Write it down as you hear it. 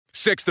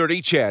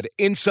630 CHED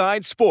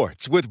Inside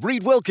Sports with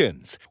Reed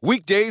Wilkins.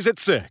 Weekdays at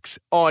 6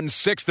 on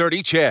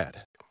 630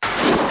 CHED.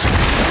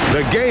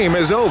 The game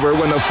is over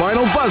when the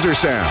final buzzer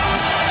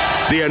sounds.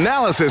 The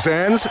analysis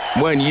ends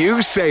when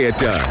you say it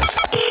does.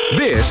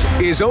 This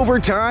is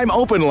Overtime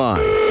Open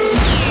Line.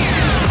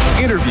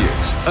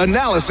 Interviews,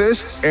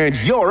 analysis, and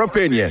your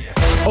opinion.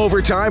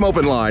 Overtime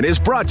Open Line is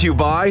brought to you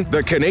by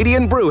the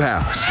Canadian Brew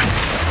House.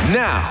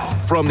 Now,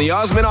 from the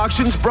Osmond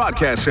Auctions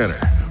Broadcast Center,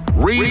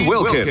 Reed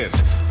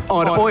Wilkins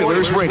on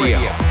Oilers Radio,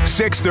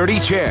 630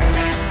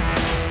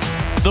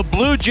 CHED. The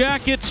Blue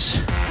Jackets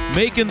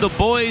making the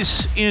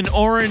boys in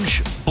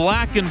orange,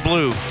 black, and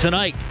blue.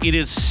 Tonight, it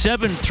is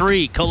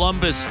 7-3.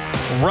 Columbus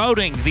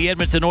routing the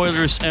Edmonton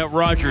Oilers at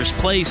Rogers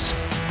Place.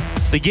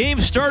 The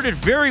game started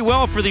very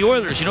well for the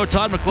Oilers. You know,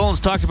 Todd McLellan's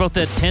talked about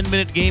that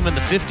 10-minute game and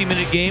the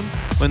 50-minute game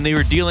when they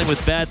were dealing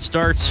with bad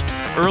starts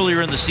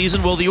earlier in the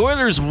season. Well, the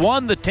Oilers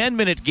won the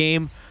 10-minute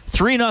game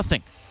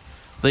 3-0.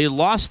 They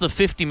lost the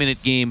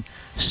 50-minute game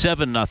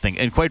 7-0.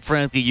 And quite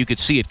frankly, you could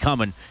see it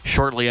coming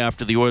shortly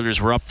after the Oilers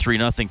were up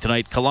 3-0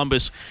 tonight.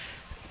 Columbus,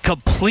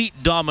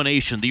 complete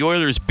domination. The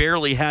Oilers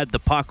barely had the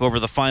puck over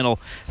the final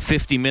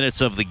 50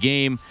 minutes of the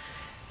game.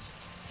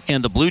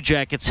 And the Blue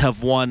Jackets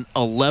have won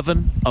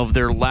 11 of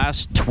their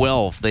last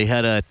 12. They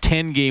had a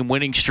 10-game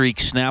winning streak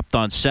snapped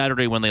on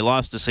Saturday when they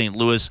lost to St.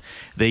 Louis.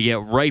 They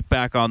get right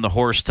back on the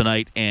horse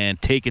tonight and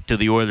take it to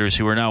the Oilers,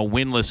 who are now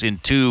winless in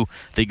 2.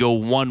 They go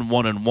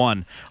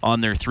 1-1-1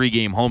 on their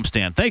 3-game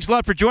homestand. Thanks a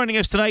lot for joining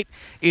us tonight.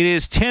 It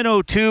is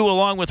 10:02.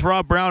 Along with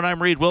Rob Brown,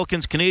 I'm Reed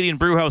Wilkins. Canadian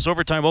Brewhouse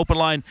Overtime Open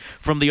Line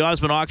from the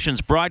Osmond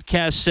Auctions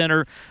Broadcast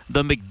Center.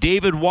 The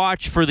McDavid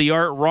watch for the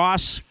Art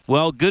Ross.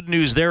 Well, good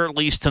news there at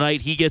least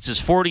tonight. He gets his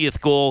 40th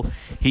goal.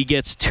 He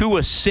gets 2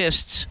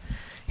 assists.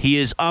 He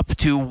is up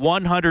to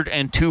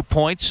 102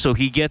 points, so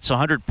he gets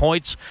 100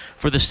 points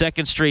for the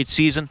second straight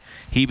season.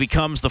 He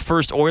becomes the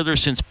first Oiler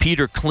since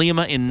Peter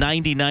Klima in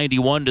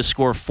 90-91 to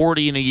score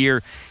 40 in a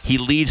year. He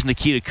leads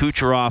Nikita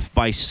Kucherov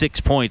by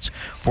 6 points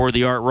for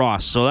the Art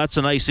Ross. So that's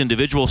a nice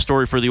individual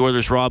story for the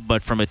Oilers, Rob,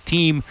 but from a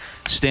team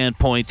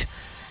standpoint,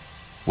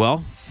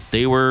 well,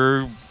 they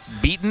were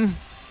beaten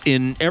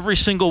in every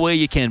single way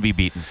you can be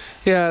beaten.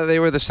 Yeah, they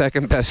were the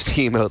second best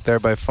team out there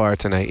by far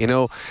tonight. You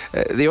know,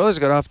 the Oilers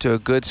got off to a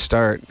good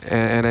start,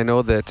 and I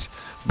know that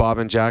Bob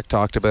and Jack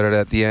talked about it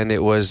at the end.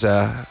 It was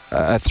a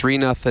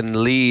 3-0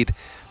 lead,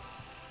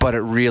 but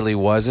it really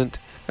wasn't.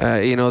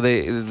 You know,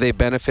 they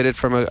benefited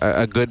from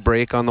a good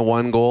break on the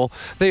one goal.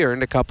 They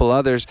earned a couple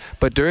others,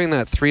 but during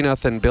that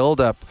 3-0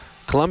 build-up,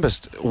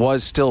 Columbus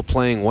was still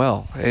playing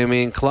well. I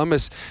mean,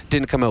 Columbus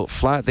didn't come out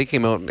flat. They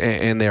came out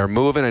and they are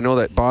moving. I know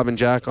that Bob and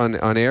Jack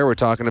on air were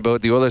talking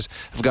about the Oilers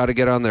have got to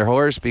get on their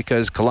horse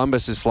because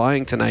Columbus is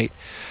flying tonight.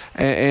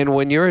 And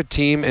when you're a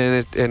team,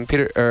 and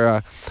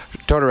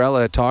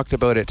Tortorella had talked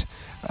about it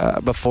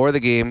before the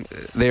game,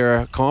 they're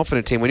a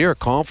confident team. When you're a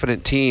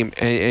confident team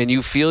and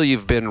you feel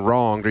you've been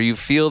wronged, or you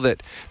feel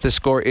that the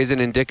score isn't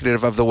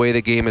indicative of the way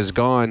the game has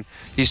gone,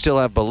 you still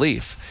have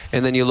belief.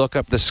 And then you look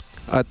up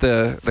at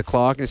the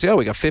clock and you say, oh,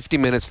 we got 50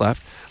 minutes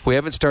left. We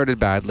haven't started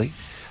badly.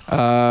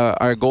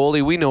 Our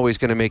goalie, we know he's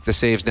going to make the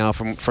saves now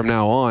from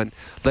now on.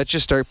 Let's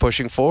just start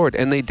pushing forward.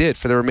 And they did.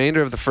 For the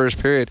remainder of the first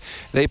period,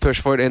 they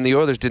pushed forward, and the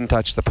Oilers didn't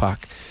touch the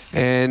puck.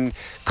 And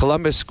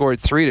Columbus scored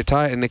 3 to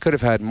tie it, and they could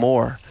have had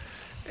more.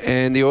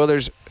 And the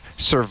Oilers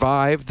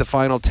survived the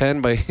final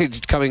 10 by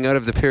coming out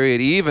of the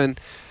period even,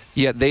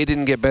 yet they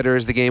didn't get better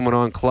as the game went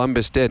on.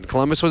 Columbus did.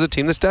 Columbus was a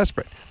team that's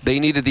desperate. They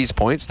needed these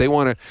points. They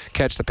want to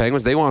catch the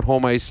Penguins. They want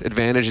home ice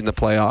advantage in the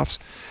playoffs.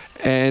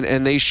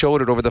 And they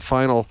showed it over the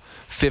final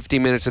 50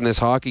 minutes in this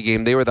hockey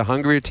game. They were the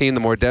hungrier team, the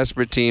more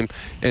desperate team,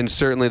 and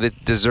certainly the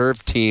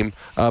deserved team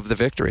of the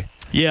victory.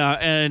 Yeah,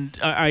 and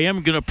I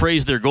am going to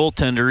praise their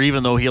goaltender,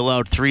 even though he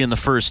allowed 3 in the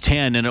first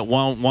 10, and it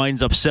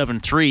winds up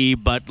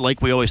 7-3. But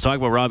like we always talk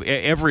about, Rob,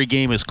 every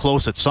game is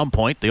close at some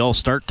point. They all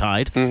start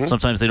tied. Mm-hmm.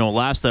 Sometimes they don't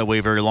last that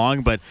way very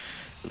long. But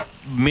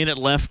minute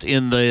left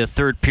in the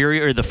third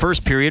period, or the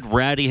first period,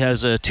 Ratty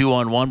has a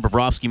 2-on-1.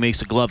 Bobrovsky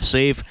makes a glove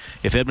save.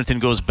 If Edmonton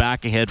goes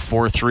back ahead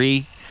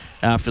 4-3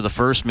 after the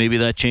first, maybe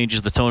that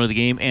changes the tone of the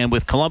game. And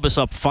with Columbus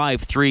up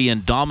 5-3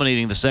 and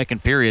dominating the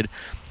second period,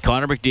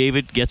 Connor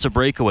McDavid gets a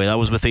breakaway. That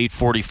was with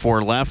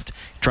 8:44 left.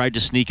 Tried to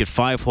sneak it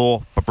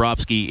 5-hole.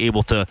 Bobrovsky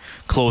able to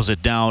close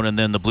it down, and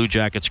then the Blue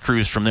Jackets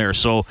cruise from there.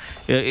 So,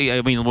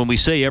 I mean, when we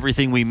say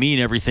everything, we mean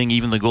everything,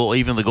 even the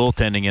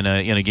goaltending in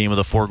a game with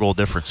a 4-goal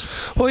difference.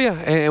 Well, yeah,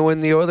 and when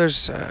the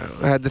Oilers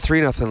had the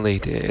 3-0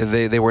 lead,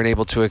 they weren't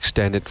able to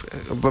extend it.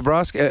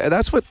 Bobrovsky,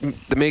 that's what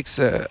makes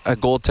a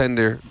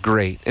goaltender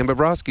great, and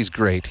Bobrovsky's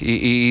great.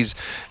 He's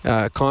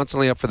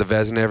constantly up for the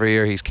Vezina every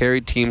year. He's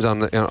carried teams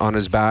on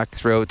his back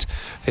throughout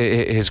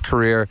his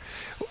career.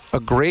 A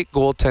great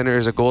goaltender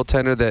is a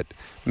goaltender that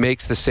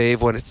makes the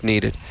save when it's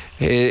needed,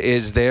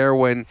 is there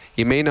when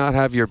you may not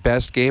have your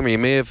best game, or you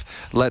may have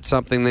let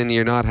something that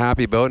you're not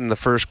happy about, and the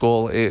first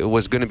goal, it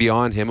was going to be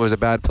on him. It was a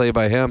bad play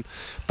by him,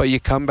 but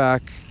you come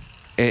back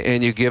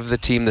and you give the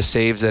team the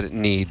saves that it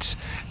needs.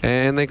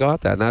 And they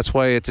got that. And that's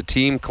why it's a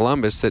team,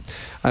 Columbus, that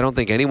I don't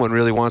think anyone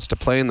really wants to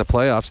play in the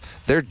playoffs.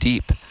 They're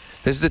deep.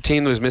 This is a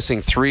team that was missing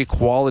 3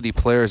 quality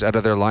players out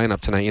of their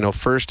lineup tonight.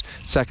 First,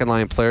 second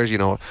line players,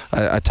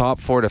 a top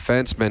 4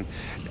 defenseman,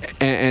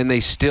 and they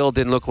still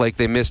didn't look like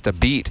they missed a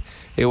beat.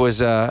 It was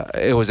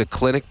a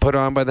clinic put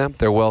on by them.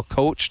 They're well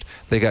coached.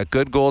 They got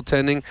good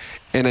goaltending.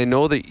 And I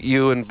know that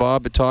you and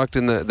Bob had talked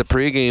in the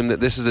pregame that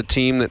this is a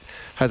team that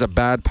has a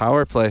bad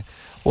power play.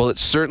 Well, it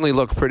certainly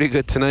looked pretty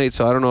good tonight,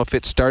 so I don't know if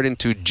it's starting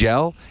to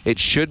gel. It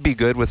should be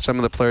good with some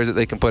of the players that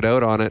they can put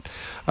out on it.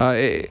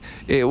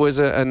 It was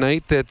a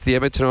night that the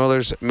Edmonton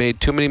Oilers made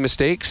too many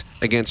mistakes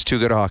against too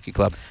good a hockey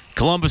club.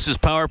 Columbus's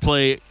power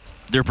play,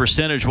 their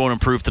percentage won't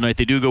improve tonight.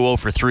 They do go 0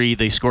 for 3.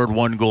 They scored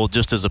 1 goal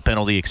just as a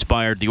penalty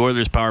expired. The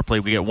Oilers' power play,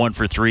 we get 1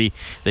 for 3.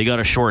 They got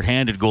a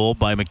shorthanded goal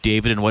by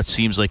McDavid in what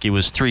seems like it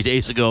was 3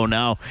 days ago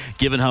now,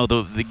 given how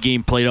the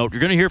game played out. You're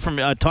going to hear from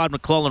Todd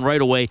McLellan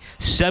right away.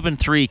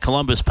 7-3,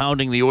 Columbus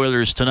pounding the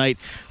Oilers tonight.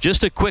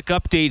 Just a quick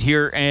update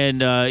here,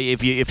 and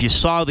if you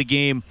saw the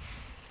game,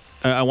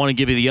 I want to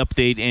give you the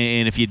update,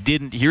 and if you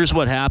didn't, here's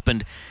what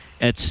happened.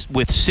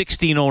 With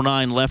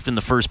 16:09 left in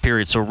the first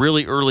period, so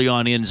really early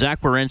on in,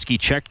 Zach Werenski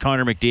checked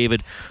Connor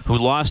McDavid, who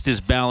lost his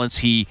balance.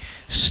 He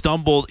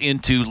stumbled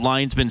into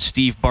linesman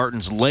Steve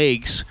Barton's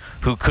legs,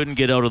 who couldn't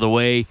get out of the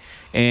way,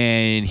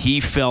 and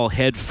he fell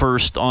head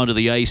first onto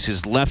the ice.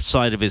 His left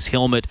side of his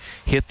helmet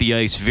hit the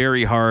ice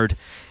very hard.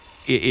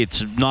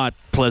 It's not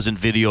pleasant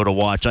video to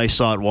watch. I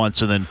saw it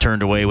once and then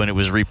turned away when it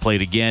was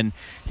replayed again.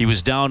 He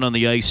was down on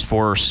the ice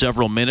for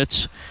several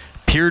minutes.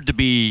 Appeared to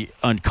be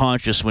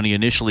unconscious when he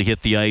initially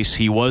hit the ice.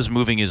 He was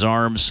moving his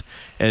arms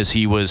as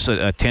he was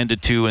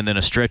attended to, and then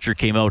a stretcher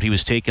came out. He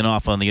was taken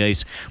off on the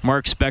ice.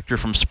 Mark Spector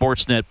from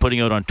Sportsnet putting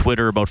out on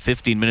Twitter about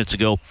 15 minutes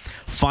ago,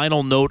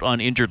 final note on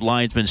injured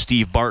linesman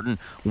Steve Barton,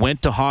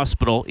 went to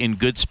hospital in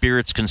good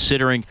spirits,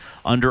 considering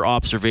under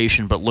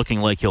observation, but looking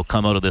like he'll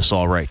come out of this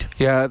all right.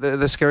 Yeah,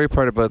 the scary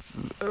part about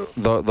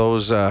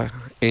those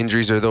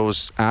injuries or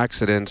those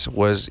accidents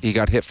was he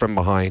got hit from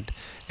behind.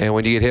 And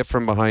when you get hit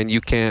from behind, you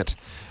can't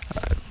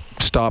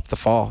stop the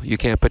fall. You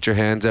can't put your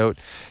hands out,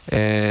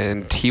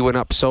 and he went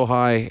up so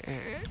high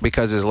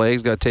because his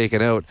legs got taken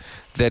out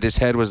that his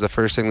head was the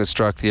first thing that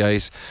struck the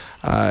ice.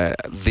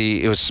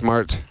 It was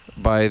smart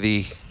by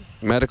the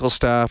medical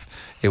staff.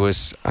 It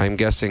was, I'm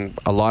guessing,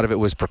 a lot of it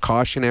was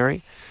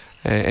precautionary,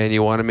 and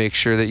you want to make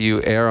sure that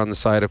you err on the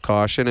side of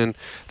caution, and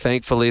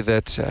thankfully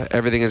that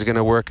everything is going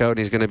to work out and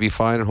he's going to be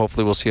fine, and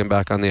hopefully we'll see him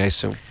back on the ice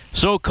soon.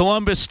 So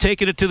Columbus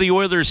taking it to the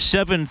Oilers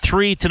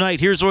 7-3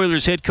 tonight. Here's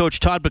Oilers head coach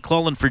Todd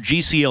McLellan for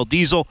GCL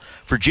Diesel.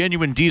 For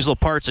genuine diesel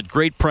parts at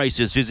great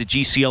prices, visit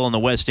GCL in the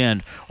West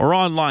End or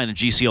online at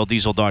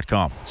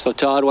GCLDiesel.com. So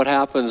Todd, what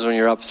happens when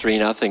you're up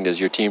 3-0? Does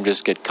your team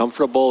just get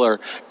comfortable, or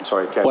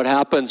what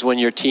happens when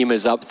your team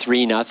is up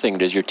 3-0?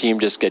 Does your team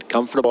just get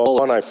comfortable? Well,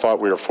 one, I thought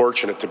we were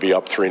fortunate to be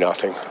up 3-0.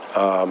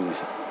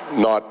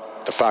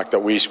 Not the fact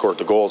that we scored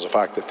the goals, the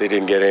fact that they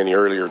didn't get any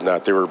earlier than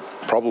that. They were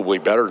probably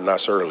better than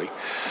us early.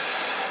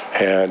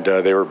 And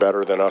they were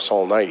better than us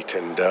all night,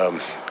 and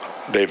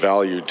they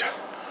valued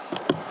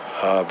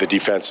the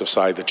defensive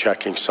side, the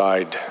checking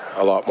side,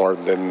 a lot more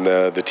than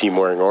the team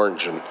wearing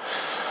orange. And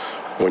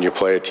when you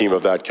play a team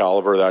of that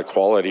caliber, that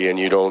quality, and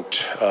you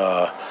don't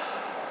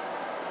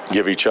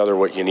give each other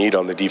what you need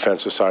on the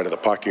defensive side of the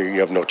puck, you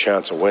have no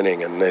chance of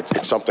winning, and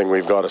it's something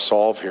we've got to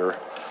solve here.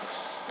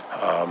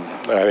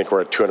 I think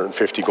we're at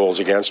 250 goals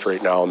against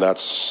right now, and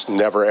that's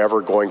never,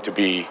 ever going to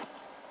be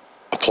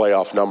a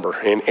playoff number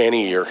in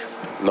any year,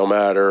 no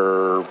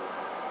matter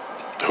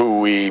who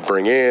we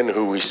bring in,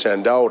 who we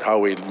send out, how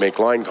we make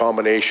line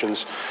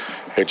combinations.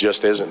 It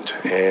just isn't.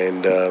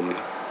 And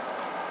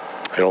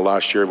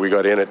last year we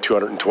got in at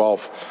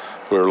 212.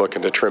 We were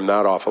looking to trim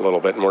that off a little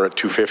bit, and we're at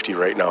 250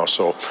 right now.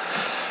 So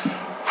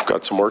we've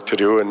got some work to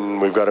do, and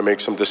we've got to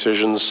make some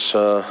decisions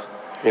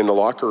in the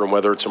locker room,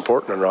 whether it's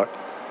important or not.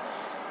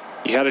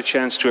 You had a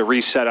chance to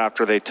reset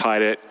after they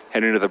tied it,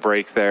 head into the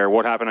break there.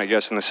 What happened, I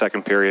guess, in the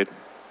second period?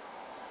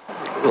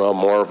 Well,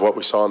 more of what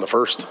we saw in the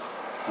first.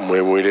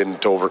 We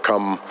didn't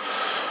overcome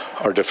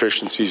our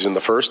deficiencies in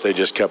the first. They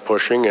just kept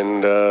pushing,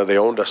 and they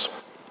owned us.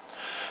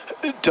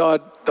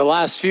 Todd, the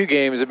last few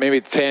games, maybe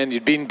at 10,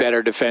 you'd been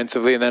better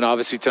defensively, and then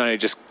obviously tonight it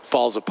just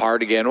falls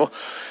apart again. Well,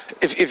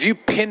 if you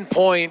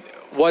pinpoint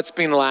what's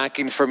been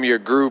lacking from your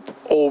group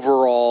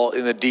overall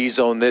in the D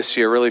zone this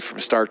year, really from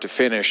start to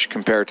finish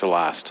compared to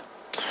last?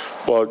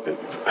 Well,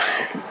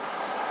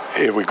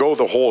 if we go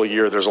the whole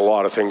year, there's a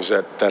lot of things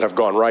that have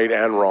gone right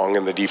and wrong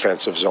in the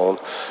defensive zone.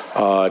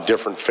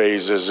 Different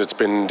phases. It's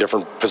been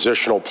different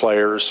positional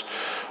players.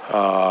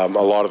 A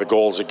lot of the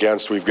goals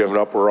against we've given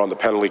up were on the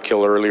penalty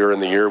kill earlier in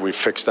the year. We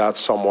fixed that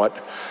somewhat.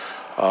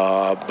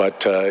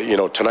 But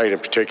tonight in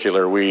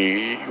particular,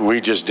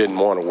 we just didn't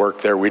want to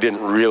work there. We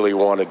didn't really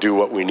want to do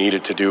what we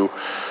needed to do.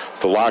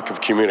 The lack of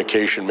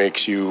communication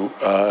makes you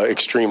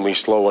extremely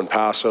slow and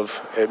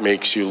passive. It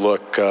makes you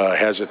look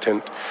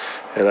hesitant.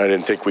 and I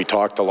didn't think we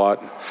talked a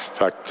lot. In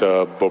fact,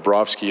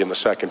 Bobrovsky in the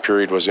second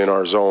period was in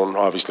our zone,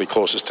 obviously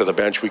closest to the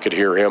bench. We could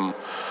hear him,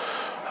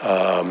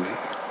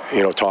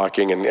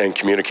 talking and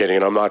communicating.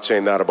 And I'm not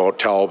saying that about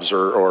Talbs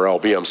or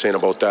LB. I'm saying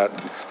about that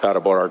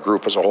about our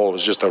group as a whole. It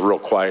was just a real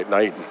quiet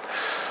night. And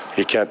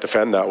you can't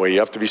defend that way. You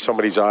have to be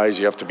somebody's eyes.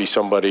 You have to be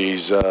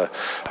somebody's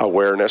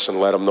awareness and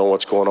let them know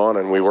what's going on.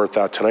 And we weren't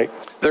that tonight.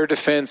 Their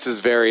defense is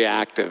very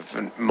active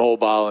and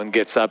mobile and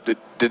gets up.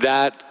 Did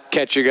that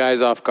catch you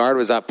guys off guard?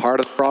 Was that part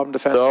of the problem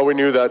defensively? No, we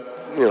knew that.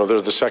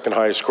 They're the second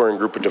highest scoring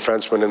group of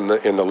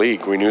defensemen in the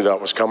league. We knew that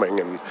was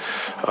coming, and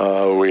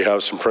we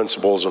have some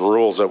principles and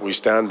rules that we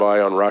stand by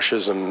on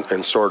rushes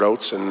and sort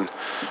outs. And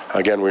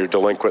again, we were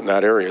delinquent in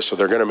that area, so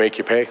they're going to make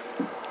you pay.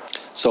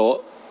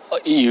 So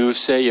you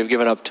say you've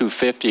given up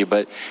 250,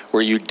 but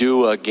were you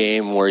due a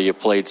game where you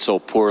played so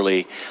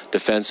poorly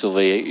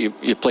defensively?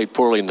 You played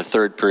poorly in the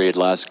third period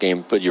last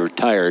game, but you were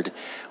tired.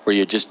 Were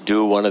you just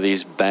due one of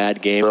these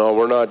bad games? No,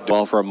 we're not.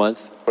 Ball for a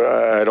month?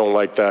 I don't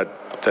like that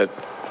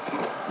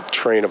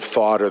train of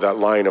thought or that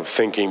line of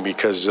thinking,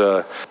 because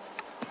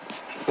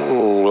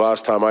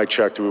last time I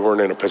checked, we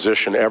weren't in a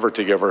position ever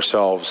to give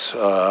ourselves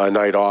a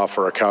night off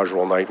or a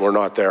casual night. We're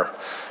not there.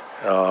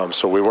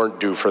 So we weren't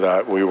due for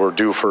that. We were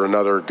due for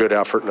another good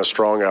effort and a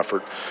strong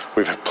effort.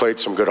 We've played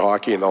some good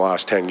hockey in the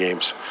last 10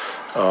 games.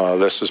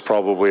 This is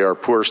probably our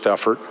poorest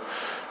effort,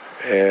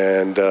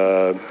 and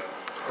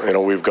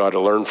we've got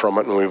to learn from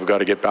it, and we've got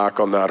to get back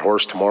on that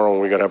horse tomorrow,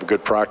 and we've got to have a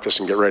good practice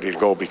and get ready to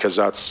go, because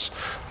that's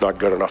not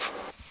good enough.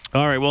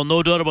 All right, well,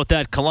 no doubt about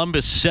that.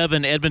 Columbus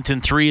 7, Edmonton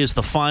 3 is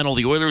the final.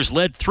 The Oilers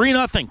led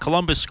 3-0.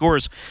 Columbus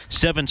scores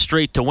 7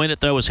 straight to win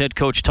it. That was head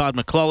coach Todd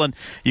McClellan.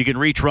 You can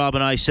reach Rob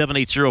and I,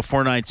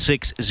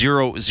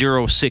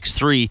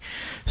 780-496-0063.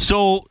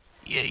 So,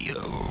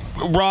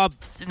 Rob,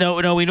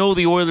 now we know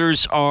the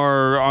Oilers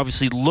are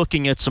obviously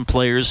looking at some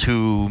players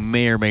who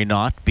may or may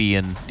not be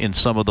in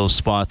some of those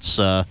spots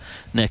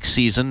next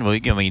season. I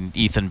mean,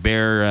 Ethan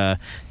Bear,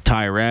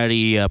 Ty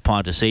Ratty,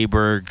 Pontus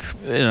Aberg,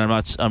 and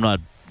I'm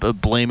not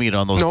blaming it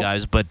on those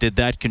guys, but did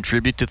that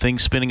contribute to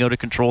things spinning out of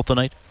control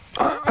tonight?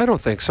 I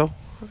don't think so.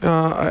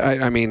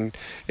 I mean,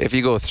 if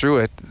you go through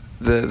it,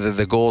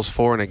 the goals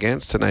for and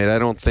against tonight, I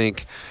don't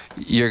think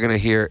you're going to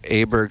hear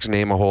Aberg's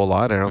name a whole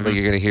lot. I don't think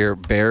you're going to hear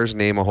Bear's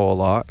name a whole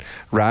lot,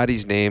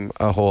 Ratty's name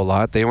a whole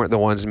lot. They weren't the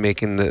ones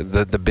making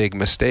the big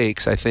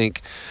mistakes. I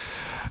think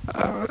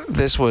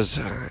this was,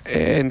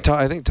 and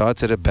I think Todd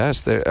said it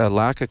best, a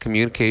lack of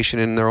communication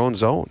in their own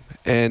zone.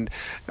 And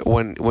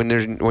when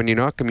you're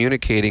not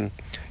communicating,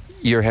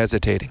 you're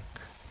hesitating,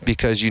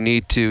 because you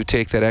need to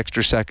take that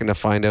extra second to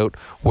find out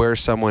where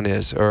someone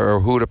is,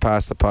 or who to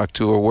pass the puck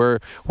to, or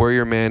where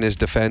your man is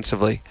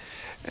defensively.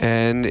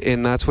 And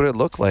that's what it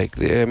looked like.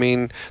 I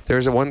mean,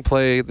 there's one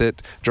play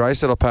that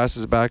Draisaitl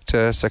passes back to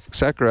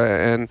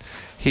Sekera, and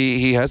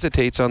he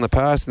hesitates on the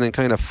pass and then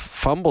kind of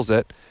fumbles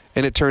it,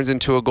 and it turns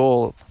into a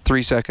goal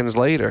 3 seconds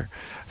later.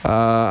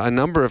 A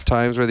number of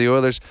times where the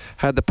Oilers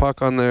had the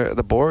puck on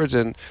the boards,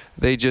 and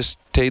they just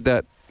take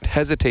that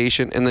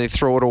hesitation and they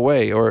throw it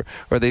away, or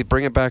they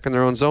bring it back in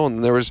their own zone.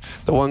 And there was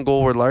the one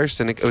goal where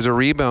Larson, it was a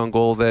rebound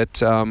goal that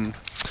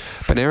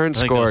Panarin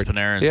scored.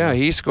 Yeah,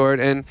 he scored,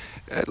 and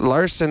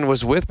Larson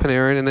was with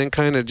Panarin and then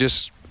kind of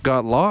just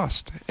got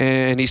lost,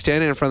 and he's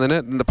standing in front of the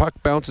net, and the puck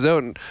bounces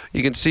out, and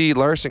you can see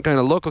Larson kind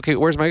of look, okay,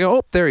 where's my guy?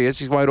 Oh, there he is.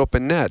 He's wide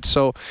open net.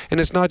 So,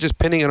 and it's not just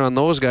pinning it on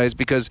those guys,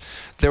 because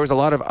there was a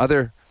lot of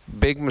other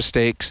big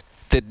mistakes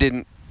that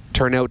didn't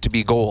turn out to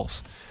be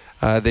goals.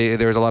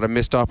 There was a lot of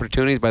missed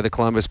opportunities by the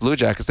Columbus Blue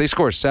Jackets. They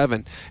scored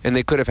 7, and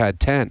they could have had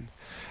 10.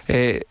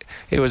 It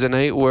was a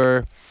night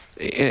where,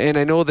 and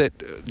I know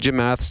that Jim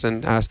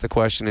Matheson asked the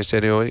question. He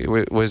said,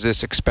 was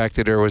this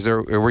expected, or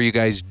were you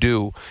guys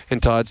due?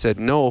 And Todd said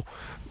no,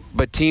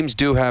 but teams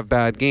do have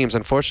bad games.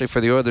 Unfortunately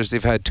for the Oilers,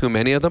 they've had too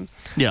many of them.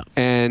 Yeah.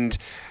 And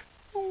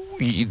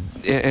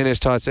as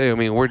Todd said, I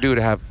mean, we're due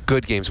to have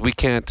good games. We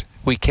can't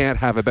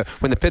have it. But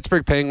when the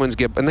Pittsburgh Penguins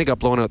and they got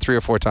blown out 3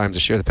 or 4 times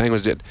this year, the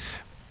Penguins did.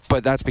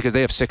 But that's because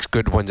they have 6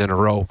 good ones in a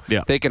row.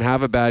 Yeah. They can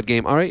have a bad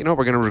game. All right,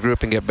 we're going to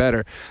regroup and get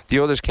better.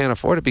 The Oilers can't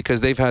afford it, because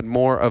they've had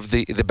more of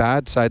the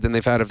bad side than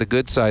they've had of the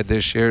good side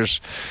this year,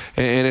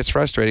 and it's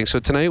frustrating.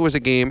 So tonight was a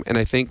game, and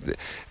I think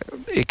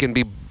it can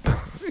be,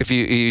 if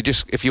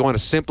you want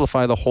to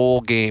simplify the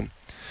whole game,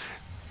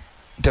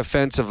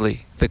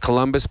 defensively, the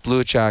Columbus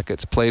Blue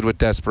Jackets played with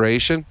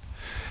desperation.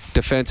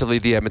 Defensively,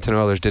 the Edmonton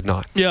Oilers did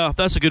not. Yeah,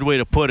 that's a good way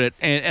to put it.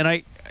 And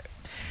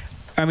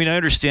I mean, I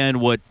understand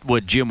what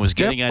Jim was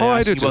getting at,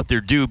 asking what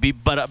they're due,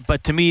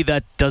 but to me,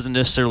 that doesn't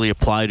necessarily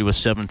apply to a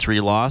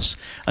 7-3 loss.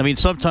 I mean,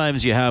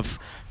 sometimes you have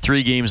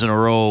 3 games in a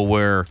row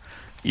where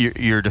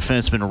your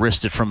defenseman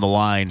wrists it from the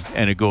line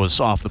and it goes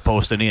off the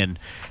post and in,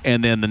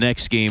 and then the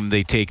next game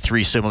they take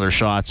 3 similar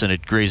shots and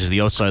it grazes the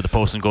outside of the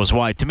post and goes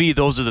wide. To me,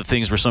 those are the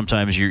things where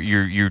sometimes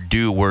you're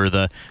due, where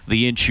the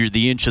inch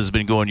has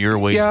been going your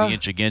way, the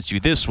inch against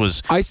you. This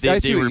was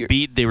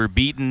they were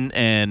beaten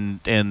and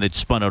it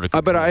spun out of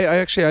control. But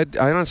I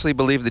honestly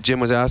believe that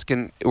Jim was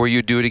asking, were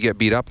you due to get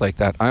beat up like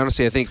that? I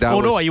think that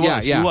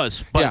was. He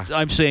was. But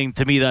I'm saying,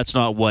 to me, that's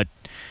not what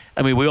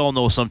I mean, we all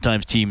know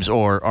sometimes teams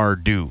are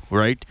due,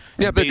 right?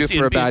 Yeah, they're due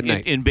for a bad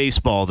night. In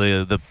baseball,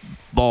 the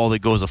ball that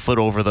goes a foot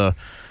over the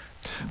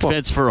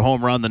fence for a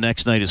home run the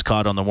next night is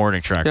caught on the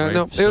warning track, yeah, right?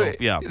 No, So,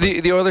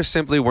 the Oilers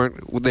simply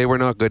were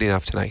not good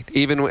enough tonight.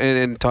 Even,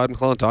 and Todd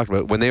McClellan talked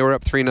about it, when they were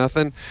up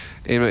 3-0,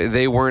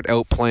 they weren't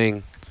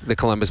outplaying the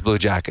Columbus Blue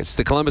Jackets.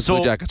 The Columbus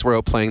Blue Jackets were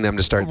outplaying them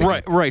to start the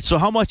game. Right. So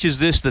how much is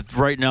this that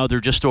right now they're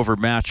just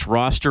overmatched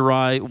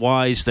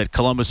roster-wise, that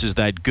Columbus is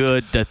that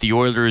good, that the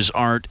Oilers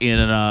aren't in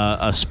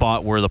a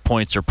spot where the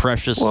points are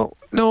precious? Well,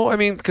 no, I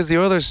mean, because the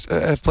Oilers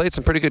have played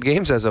some pretty good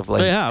games as of late.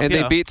 They have, and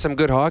they beat some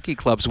good hockey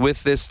clubs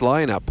with this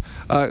lineup.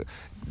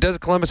 Does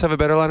Columbus have a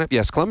better lineup?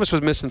 Yes, Columbus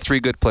was missing 3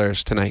 good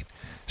players tonight.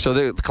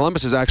 So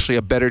Columbus is actually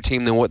a better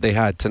team than what they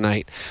had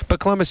tonight. But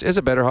Columbus is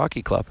a better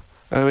hockey club.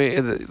 I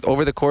mean,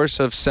 over the course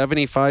of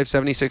 75,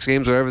 76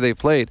 games, whatever they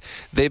played,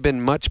 they've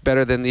been much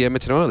better than the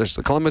Edmonton Oilers.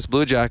 The Columbus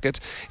Blue Jackets,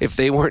 if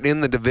they weren't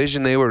in the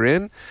division they were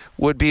in,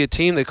 would be a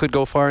team that could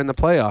go far in the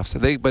playoffs.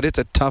 But it's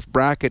a tough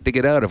bracket to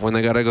get out of when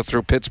they got to go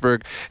through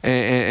Pittsburgh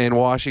and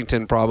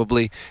Washington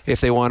probably if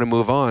they want to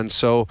move on.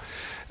 So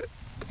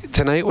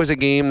tonight was a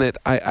game that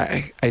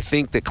I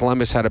think that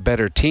Columbus had a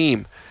better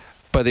team,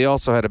 but they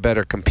also had a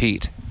better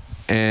compete.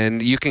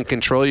 And you can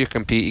control your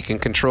compete, you can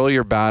control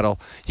your battle,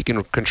 you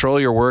can control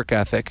your work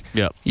ethic.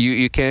 Yep.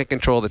 You can't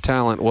control the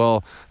talent.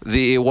 Well,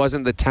 it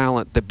wasn't the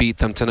talent that beat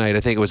them tonight.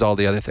 I think it was all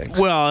the other things.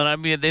 Well, and I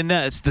mean, and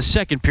that's the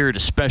second period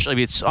especially. I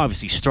mean, it's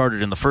obviously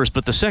started in the first,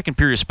 but the second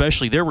period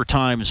especially, there were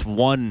times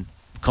one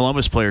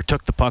Columbus player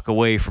took the puck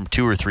away from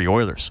 2 or 3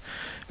 Oilers.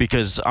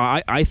 Because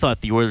I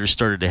thought the Oilers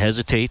started to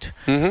hesitate,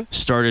 you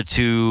start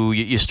to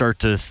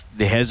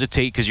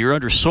hesitate because you're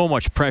under so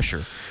much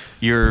pressure.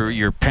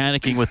 You're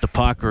panicking with the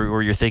puck,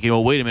 or you're thinking, oh,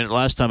 wait a minute,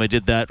 last time I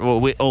did that,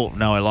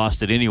 now I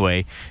lost it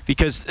anyway.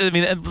 Because, I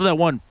mean, that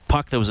one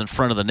puck that was in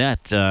front of the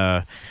net,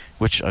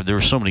 which there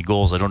were so many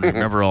goals, I don't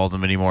remember all of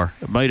them anymore.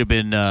 It might have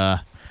been,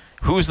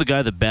 who was the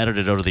guy that batted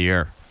it out of the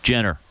air?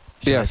 Jenner.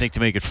 So yes. I think to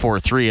make it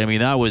 4-3. I mean,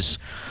 that was...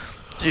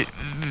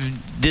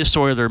 This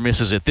Oiler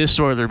misses it. This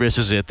Oiler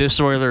misses it. This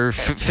Oiler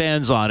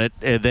fans on it,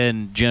 and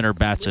then Jenner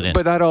bats it in.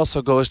 But that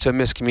also goes to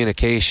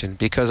miscommunication,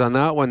 because on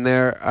that one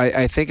there,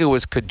 I think it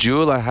was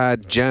Kajula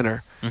had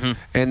Jenner,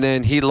 and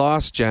then he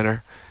lost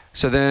Jenner.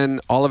 So then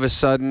all of a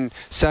sudden,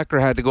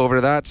 Sekera had to go over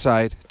to that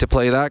side to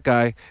play that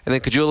guy, and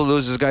then Kajula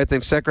loses his guy.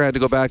 Then Sekera had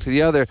to go back to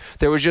the other.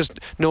 There was just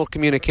no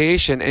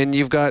communication, and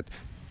you've got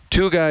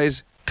 2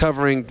 guys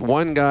covering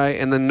one guy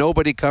and then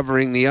nobody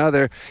covering the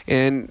other.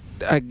 And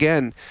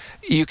again,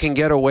 you can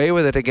get away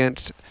with it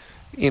against,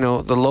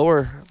 the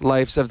lower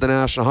lifes of the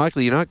National Hockey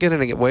League. You're not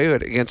getting away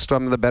with it against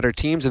some of the better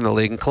teams in the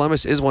league. And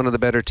Columbus is one of the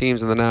better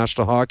teams in the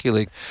National Hockey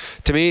League.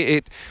 To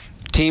me,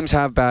 teams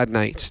have bad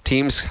nights.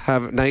 Teams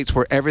have nights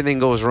where everything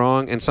goes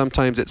wrong, and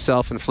sometimes it's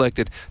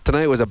self-inflicted.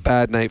 Tonight was a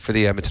bad night for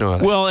the Edmonton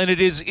Oilers. Well, and it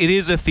is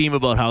a theme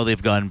about how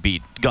they've gotten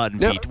beat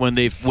when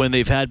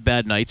they've had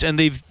bad nights, and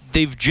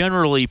they've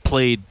generally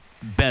played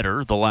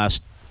better the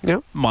last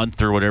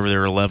month or whatever.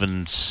 They're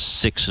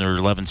 11-6 or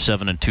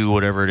 11-7-2,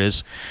 whatever it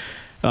is.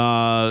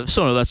 So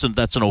no, that's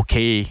an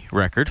okay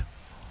record.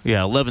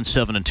 Yeah,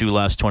 11-7-2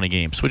 last 20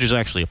 games, which is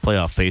actually a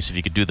playoff pace if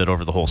you could do that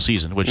over the whole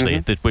season, which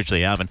they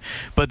haven't.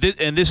 But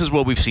this is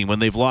what we've seen when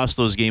they've lost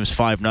those games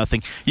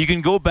 5-0. You can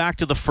go back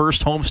to the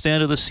first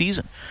homestand of the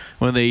season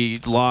when they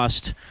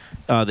lost.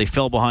 They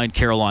fell behind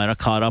Carolina,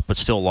 caught up but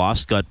still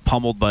lost. Got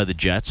pummeled by the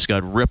Jets.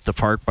 Got ripped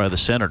apart by the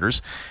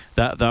Senators.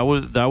 That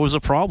was a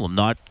problem.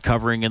 Not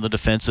covering in the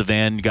defensive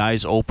end,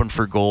 guys open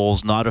for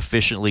goals, not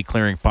efficiently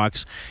clearing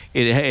pucks.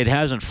 It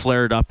hasn't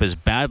flared up as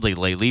badly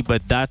lately,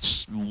 but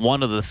that's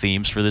one of the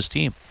themes for this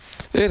team.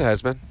 It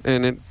has been,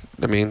 and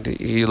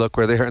you look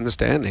where they are in the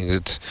standings.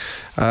 It's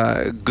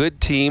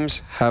good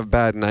teams have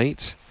bad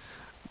nights,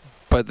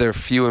 but they're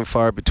few and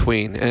far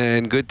between.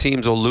 And good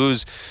teams will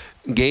lose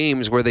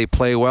games where they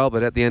play well,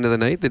 but at the end of the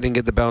night they didn't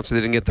get the bounce, they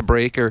didn't get the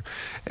breaker.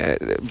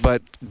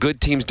 But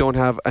good teams don't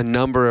have a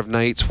number of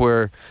nights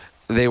where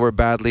they were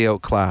badly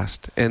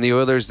outclassed. And the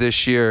Oilers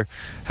this year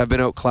have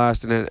been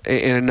outclassed in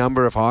a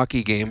number of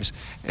hockey games.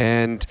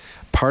 And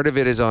part of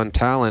it is on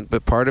talent,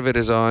 but part of it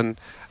is on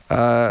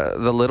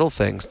the little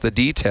things, the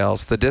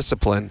details, the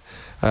discipline,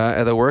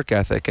 the work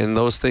ethic. And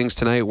those things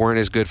tonight weren't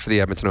as good for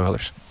the Edmonton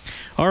Oilers.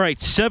 All right,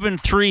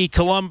 7-3,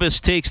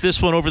 Columbus takes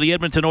this one over the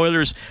Edmonton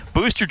Oilers.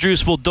 Booster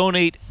Juice will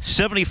donate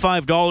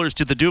 $75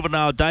 to the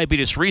Juvenile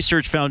Diabetes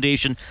Research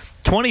Foundation,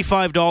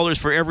 $25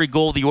 for every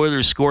goal the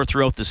Oilers score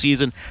throughout the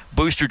season.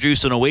 Booster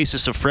Juice, an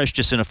oasis of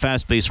freshness in a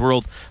fast-paced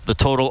world. The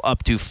total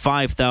up to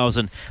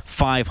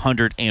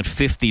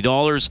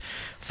 $5,550.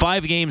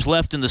 5 games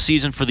left in the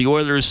season for the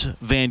Oilers.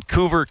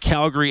 Vancouver,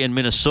 Calgary, and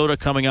Minnesota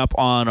coming up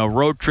on a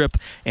road trip.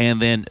 And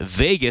then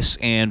Vegas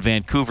and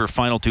Vancouver,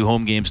 final 2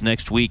 home games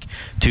next week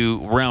to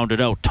round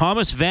it out.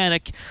 Thomas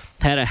Vanek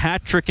had a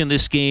hat trick in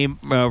this game.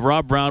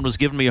 Rob Brown was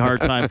giving me a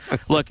hard time.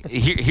 Look,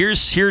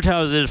 here's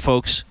how it is,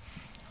 folks.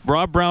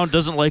 Rob Brown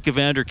doesn't like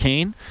Evander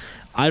Kane.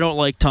 I don't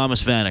like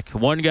Thomas Vanek.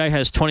 One guy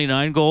has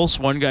 29 goals.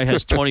 One guy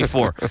has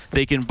 24.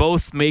 They can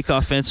both make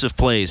offensive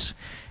plays.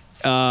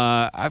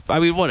 I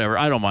mean, whatever.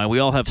 I don't mind. We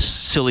all have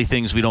silly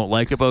things we don't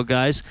like about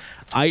guys.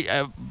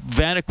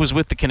 Vanek was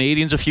with the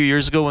Canadians a few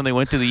years ago when they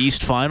went to the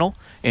East Final,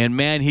 and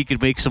man, he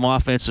could make some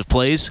offensive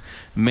plays.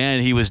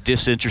 Man, he was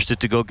disinterested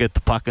to go get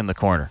the puck in the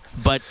corner.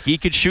 But he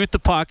could shoot the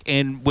puck,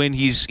 and when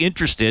he's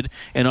interested,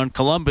 and on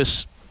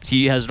Columbus,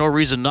 he has no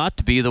reason not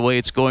to be the way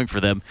it's going for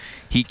them.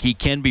 He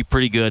can be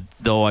pretty good,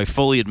 though I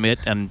fully admit,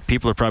 and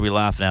people are probably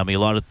laughing at me, a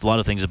lot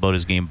of things about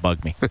his game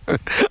bug me.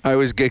 I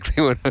was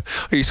giggling when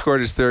he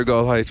scored his third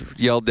goal. I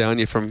yelled down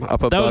you from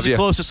up above you. That was the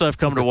closest I've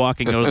come to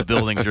walking out of the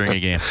building during a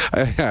game.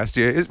 I asked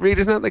you, Reed,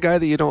 isn't that the guy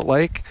that you don't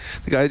like?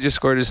 The guy that just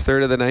scored his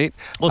third of the night?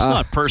 Well, it's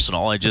not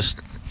personal. I just...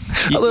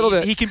 a little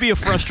bit. He can be a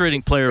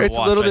frustrating player to watch. It's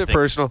a little bit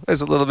personal.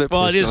 It's a little bit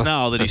personal. Well, it is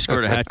now that he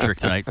scored a hat trick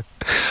tonight.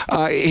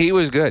 He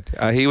was good.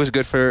 He was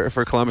good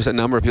for Columbus. A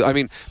number of people. I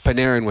mean,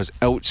 Panarin was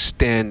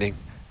outstanding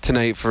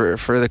tonight for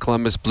the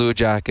Columbus Blue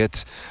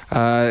Jackets.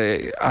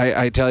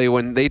 I tell you,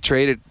 when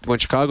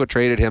Chicago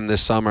traded him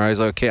this summer, I was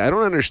like, okay, I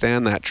don't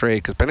understand that trade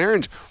because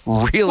Panarin's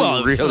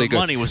really good.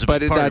 Money was a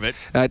big part of it.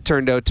 That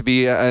turned out to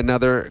be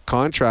another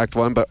contract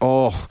one, but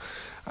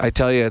I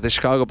tell you, the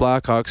Chicago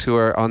Blackhawks, who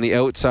are on the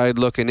outside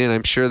looking in,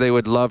 I'm sure they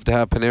would love to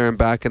have Panarin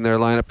back in their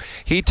lineup.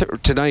 He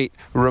tonight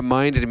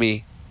reminded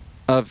me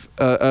of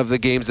the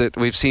games that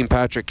we've seen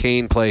Patrick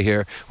Kane play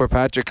here, where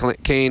Patrick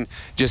Kane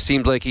just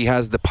seems like he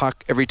has the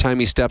puck every time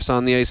he steps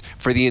on the ice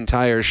for the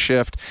entire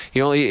shift.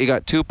 He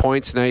got 2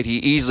 points tonight. He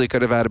easily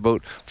could have had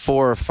about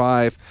 4 or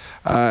 5.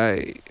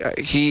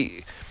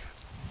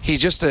 He's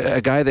just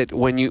a guy that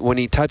when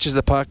he touches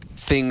the puck,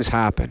 things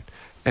happen.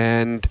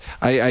 And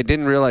I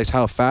didn't realize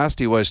how fast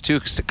he was too,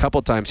 because a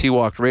couple times he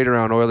walked right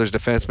around Oilers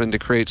defensemen to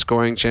create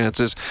scoring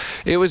chances.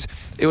 It was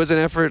an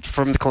effort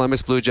from the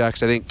Columbus Blue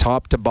Jackets, I think,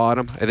 top to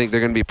bottom. I think they're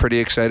going to be pretty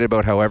excited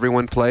about how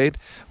everyone played,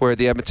 where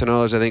the Edmonton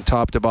Oilers, I think,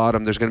 top to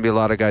bottom, there's going to be a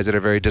lot of guys that are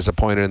very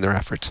disappointed in their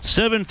efforts.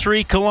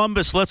 7-3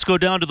 Columbus. Let's go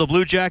down to the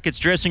Blue Jackets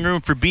dressing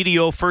room for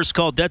BDO First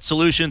Call Debt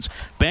Solutions,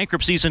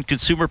 bankruptcies and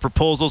consumer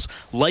proposals,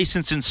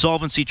 licensed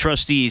insolvency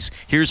trustees.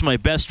 Here's my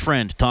best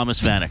friend,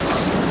 Thomas Vanek.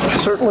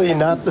 Certainly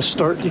not the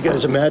start you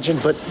guys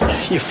imagined, but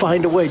you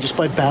find a way just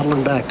by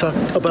battling back. Talk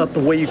about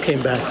the way you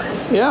came back.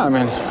 Yeah, I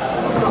mean,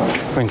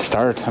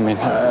 start.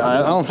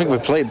 I don't think we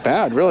played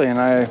bad, really, and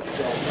I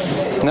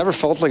never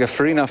felt like a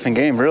 3-0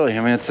 game, really.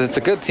 I mean, it's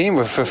a good team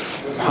with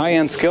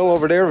high-end skill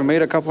over there. We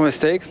made a couple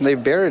mistakes, and they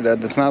buried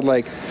it. It's not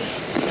like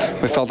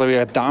we felt like we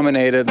got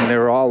dominated and they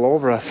were all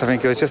over us. I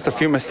think it was just a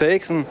few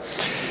mistakes, and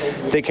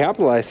they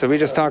capitalized. So we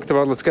just talked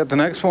about, let's get the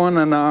next one,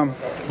 and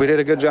we did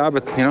a good job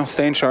at,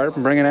 staying sharp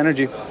and bringing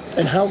energy.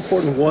 And how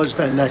important was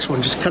that next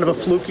one? Just kind of a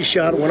fluky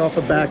shot. It went off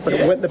the back, but it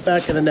went in the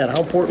back of the net.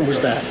 How important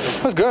was that?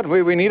 It was good.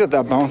 We needed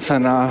that bounce,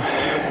 and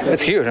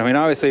it's huge. I mean,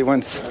 obviously,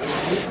 down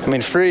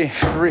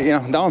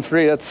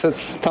 3,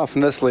 that's tough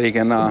in this league,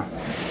 and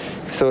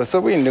so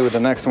we knew the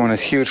next one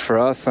is huge for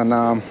us, and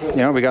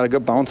we got a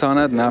good bounce on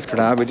it, and after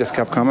that, we just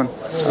kept coming.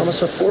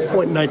 Thomas, a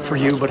 4-point night for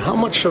you, but how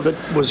much of it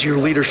was your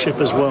leadership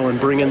as well in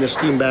bringing this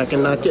team back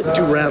and not getting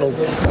too rattled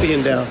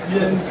being down?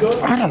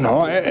 I don't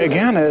know.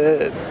 Again,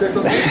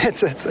 it's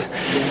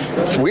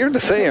weird to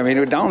say. I mean,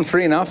 we're down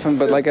 3-0,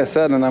 but like I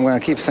said, and I'm going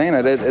to keep saying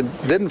it,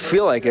 it didn't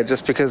feel like it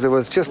just because it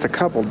was just a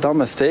couple dumb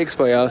mistakes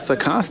by us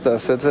that cost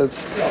us.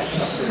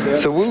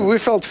 So we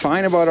felt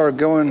fine about our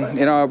game,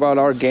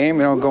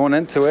 going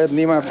into it.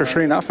 And even after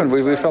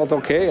 3-0, we felt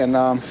okay and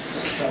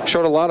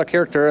showed a lot of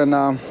character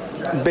and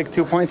big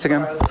 2 points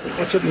again.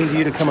 What's it mean to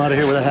you to come out of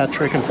here with a hat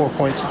trick and 4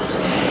 points?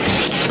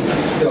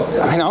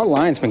 I mean, our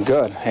line's been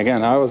good.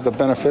 Again, I was the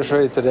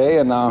beneficiary today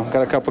and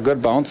got a couple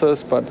good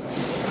bounces, but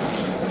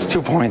it's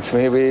 2 points.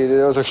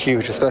 Those are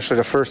huge, especially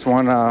the first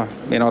one.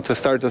 To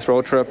start this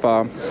road trip,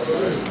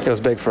 it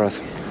was big for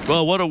us.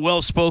 Well, what a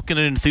well-spoken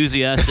and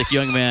enthusiastic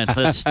young man.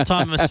 That's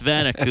Thomas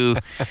Vanek, who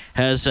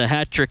has a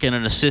hat trick and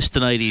an assist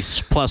tonight.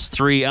 He's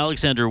 +3.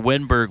 Alexander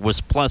Wenberg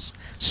was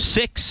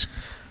 +6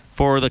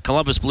 for the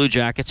Columbus Blue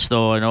Jackets,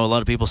 though I know a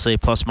lot of people say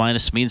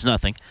plus-minus means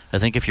nothing. I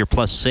think if you're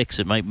 +6,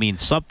 it might mean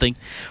something.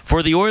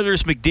 For the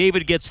Oilers,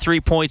 McDavid gets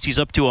 3 points. He's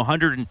up to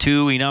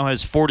 102. He now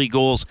has 40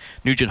 goals.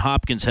 Nugent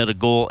Hopkins had a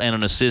goal and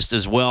an assist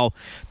as well.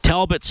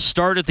 Talbot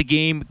started the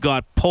game,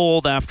 got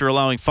pulled after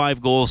allowing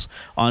 5 goals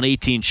on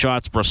 18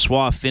 shots.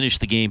 Brossoit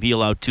finished the game. He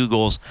allowed 2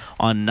 goals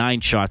on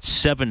 9 shots.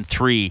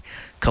 7-3.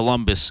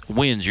 Columbus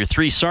wins. Your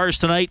 3 stars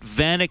tonight,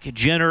 Vanek,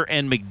 Jenner,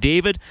 and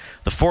McDavid.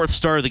 The 4th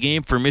star of the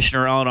game for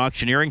Missioner Allen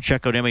Auctioneering.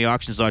 Check out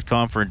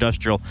MAauctions.com for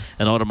industrial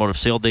and automotive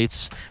sale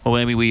dates. Well,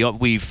 I mean,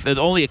 we've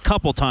only a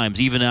couple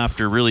times, even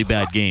after really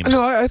bad games. No,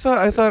 I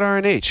thought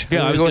RNH.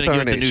 Yeah, I was going to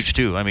give it to Nuge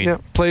too. I mean, yeah,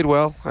 played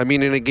well. I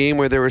mean, in a game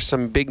where there were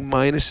some big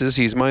minuses,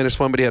 he's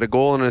 -1, but he had a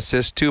goal and an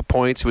assist, 2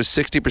 points. He was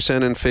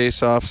 60% in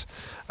faceoffs.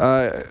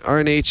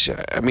 RNH,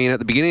 I mean, at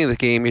the beginning of the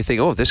game, you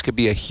think, this could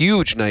be a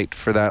huge night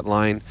for that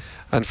line.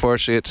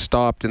 Unfortunately, it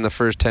stopped in the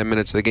first 10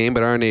 minutes of the game,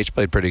 but RNH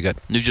played pretty good.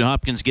 Nugent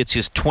Hopkins gets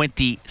his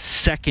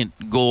 22nd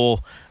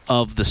goal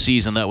of the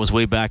season. That was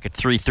way back at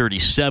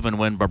 3:37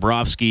 when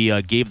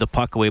Bobrovsky gave the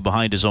puck away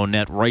behind his own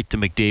net right to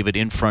McDavid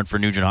in front for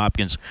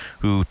Nugent-Hopkins,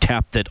 who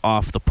tapped it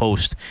off the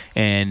post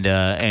and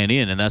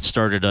in. And that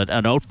started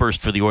an outburst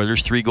for the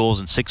Oilers. 3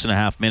 goals in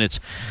 6.5 minutes.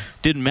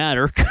 Didn't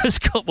matter because,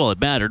 well, it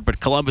mattered, but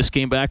Columbus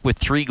came back with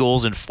 3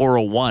 goals in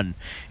 4:01,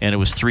 and it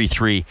was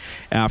 3-3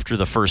 after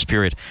the first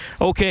period.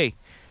 Okay.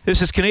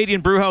 This is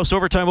Canadian Brewhouse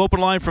Overtime Open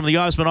Line from the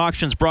Osmond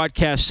Auctions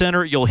Broadcast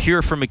Center. You'll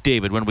hear from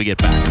McDavid when we get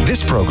back.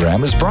 This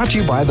program is brought to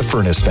you by the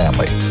Furnace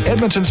family,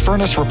 Edmonton's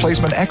furnace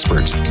replacement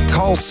experts.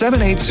 Call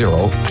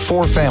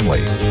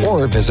 780-4FAMILY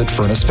or visit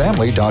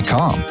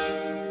furnacefamily.com.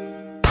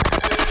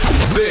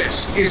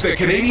 This is the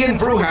Canadian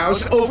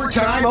Brewhouse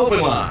Overtime Open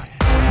Line.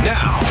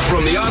 Now,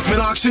 from the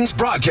Osmond Auctions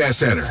Broadcast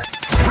Center,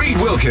 Reed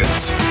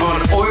Wilkins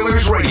on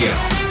Oilers Radio,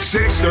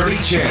 630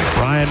 CHED.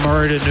 Ryan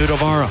Murray to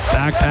Nudavara.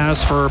 Back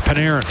pass for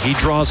Panarin. He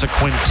draws a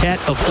quintet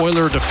of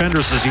Oiler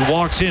defenders as he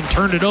walks in,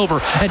 turned it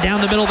over, and down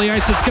the middle of the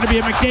ice, it's going to be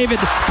a McDavid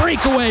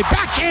breakaway.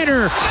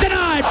 Backhander.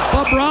 Denied.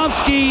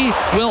 Bobrovsky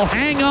will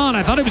hang on.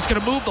 I thought he was going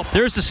to move the...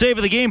 There's the save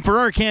of the game for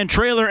Arcan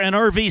Trailer and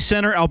RV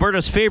Center,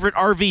 Alberta's favorite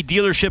RV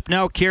dealership,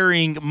 now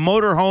carrying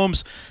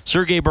motorhomes.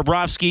 Sergei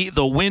Bobrovsky,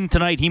 the win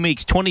tonight. He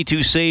makes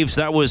 22 saves.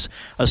 That was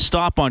a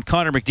stop on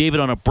Connor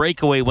McDavid on a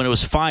breakaway when it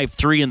was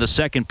 5-3 in the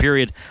second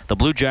period. The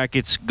Blue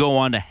Jackets go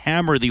on to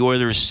hammer the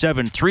Oilers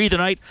 7-3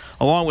 tonight.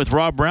 Along with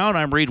Rob Brown,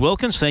 I'm Reed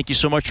Wilkins. Thank you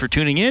so much for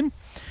tuning in.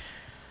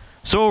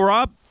 So,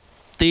 Rob,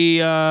 the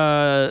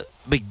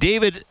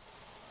McDavid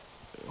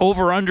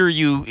over-under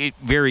you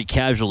very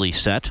casually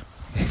set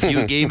a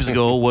few games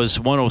ago was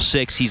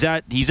 106. He's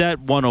at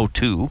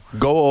 102.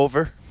 Go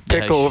over.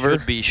 Pick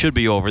over. Should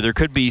be over. There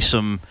could be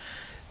some...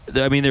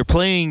 I mean, they're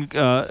playing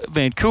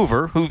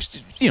Vancouver,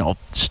 who's,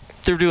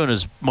 they're doing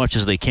as much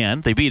as they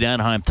can. They beat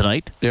Anaheim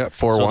tonight. Yeah,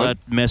 4-1. So that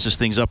messes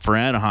things up for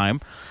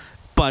Anaheim.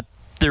 But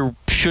there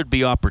should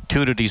be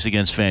opportunities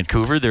against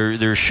Vancouver.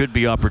 There should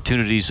be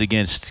opportunities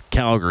against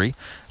Calgary.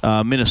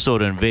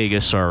 Minnesota and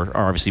Vegas are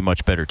obviously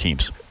much better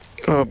teams.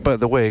 But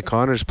the way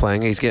Connor's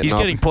playing, he's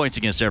getting points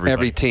against everybody.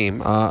 Every team.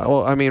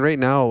 Well, I mean, right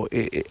now,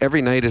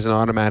 every night is an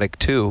automatic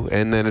 2,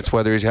 and then it's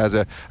whether he has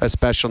a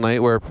special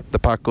night where the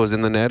puck goes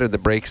in the net or the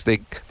breaks,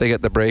 they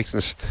get the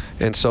breaks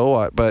and so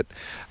on. But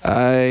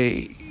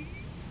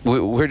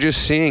we're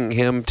just seeing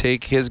him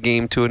take his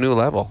game to a new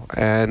level.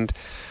 And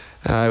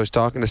I was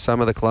talking to some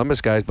of the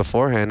Columbus guys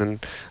beforehand,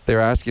 and they were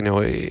asking,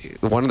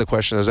 one of the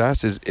questions I was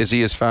asked is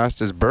he as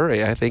fast as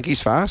Burry? I think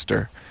he's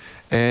faster.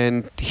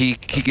 And he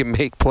can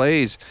make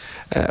plays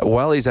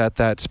while he's at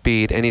that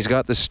speed, and he's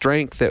got the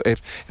strength that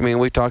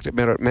we've talked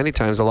about it many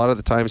times. A lot of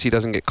the times he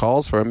doesn't get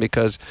calls for him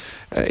because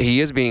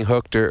he is being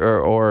hooked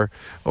or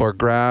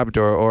grabbed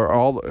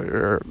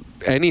or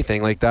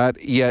anything like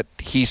that. Yet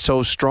he's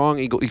so strong,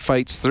 he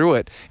fights through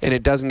it, and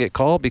it doesn't get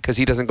called because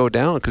he doesn't go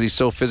down because he's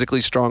so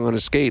physically strong on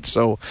his skates.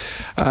 So,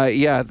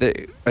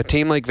 a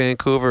team like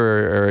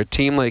Vancouver or a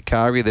team like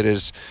Calgary that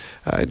is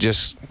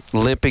just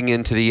limping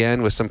into the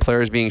end with some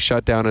players being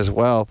shut down as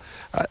well,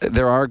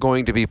 there are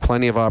going to be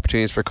plenty of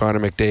opportunities for Connor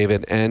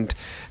McDavid. And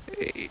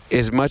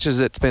as much as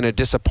it's been a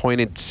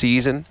disappointed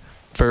season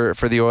for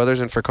the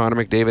Oilers and for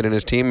Connor McDavid and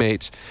his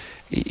teammates,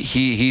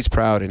 he's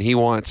proud, and he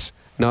wants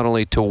not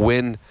only to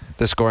win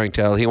the scoring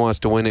title, he wants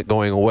to win it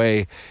going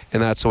away,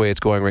 and that's the way it's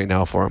going right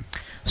now for him.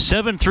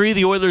 7-3,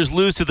 the Oilers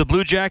lose to the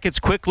Blue Jackets.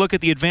 Quick look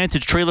at the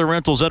Advantage Trailer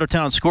Rentals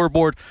out-of-town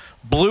scoreboard.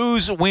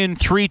 Blues win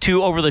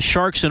 3-2 over the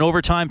Sharks in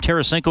overtime.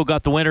 Tarasenko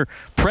got the winner.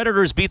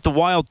 Predators beat the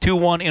Wild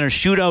 2-1 in a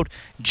shootout.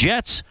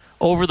 Jets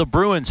over the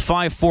Bruins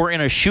 5-4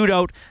 in a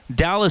shootout.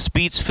 Dallas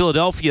beats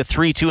Philadelphia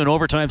 3-2 in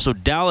overtime, so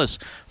Dallas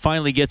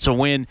finally gets a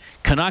win.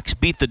 Canucks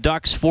beat the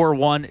Ducks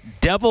 4-1.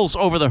 Devils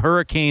over the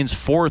Hurricanes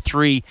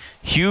 4-3.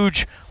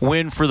 Huge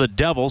win for the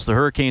Devils. The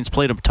Hurricanes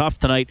played them tough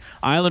tonight.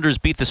 Islanders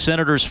beat the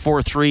Senators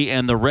 4-3,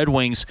 and the Red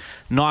Wings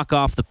knock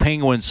off the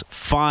Penguins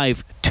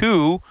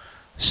 5-2.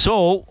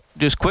 So,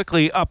 just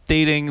quickly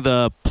updating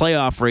the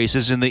playoff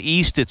races. In the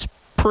East, it's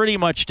pretty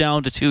much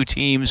down to 2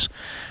 teams.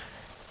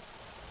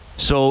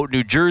 So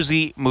New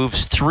Jersey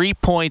moves 3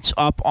 points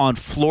up on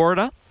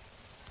Florida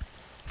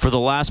for the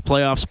last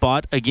playoff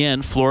spot.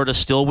 Again, Florida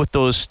still with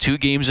those 2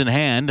 games in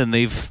hand, and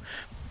they've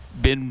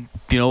been,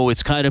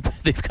 they've kind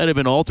of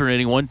been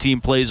alternating. One team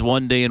plays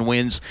one day and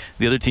wins,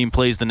 the other team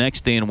plays the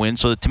next day and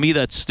wins. So to me,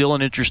 that's still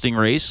an interesting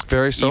race.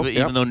 Very so.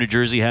 Even though New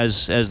Jersey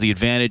has the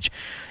advantage.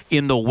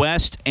 In the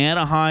West,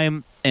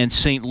 Anaheim and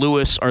St.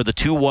 Louis are the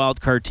 2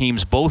 wildcard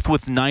teams, both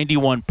with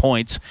 91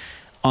 points.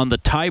 On the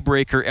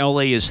tiebreaker,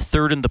 LA is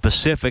third in the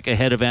Pacific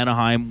ahead of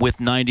Anaheim with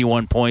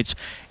 91 points,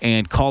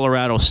 and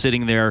Colorado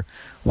sitting there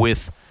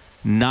with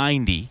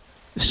 90.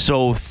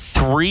 So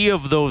 3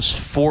 of those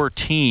 4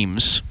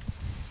 teams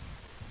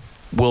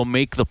will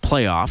make the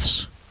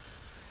playoffs.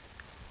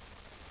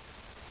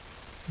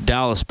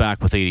 Dallas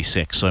back with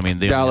 86. So,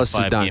 they Dallas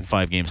have is done.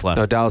 5 games left.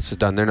 No, Dallas is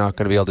done. They're not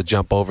going to be able to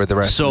jump over the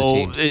rest of the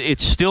teams. So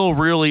it's still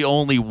really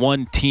only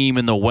one team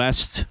in the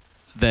West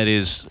that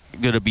is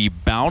going to be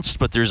bounced,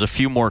 but there's a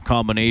few more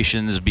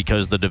combinations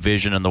because the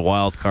division and the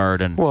wild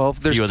card and a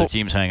few other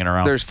teams hanging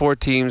around. There's 4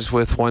 teams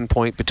with 1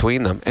 point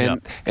between them,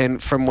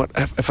 and from what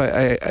if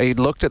I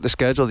looked at the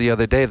schedule the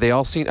other day,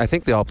 I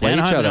think they all play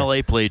Anaheim each other. and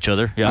LA play each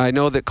other. Yeah, I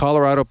know that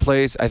Colorado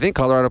plays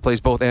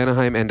both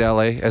Anaheim and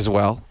LA as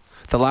well.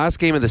 The last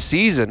game of the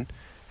season,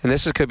 and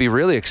this could be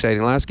really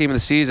exciting. Last game of the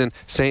season,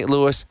 St.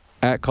 Louis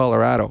at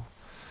Colorado,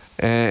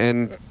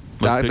 and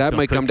that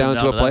might come down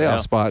to a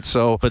playoff spot.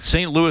 So, but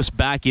St. Louis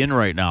back in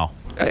right now.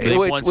 They've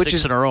won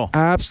 6 in a row.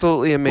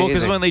 Absolutely amazing. Well,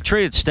 because when they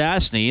traded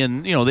Stastny,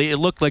 and it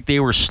looked like they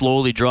were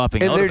slowly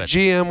dropping out of it. And their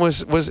GM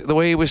was the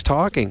way he was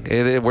talking.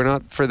 We're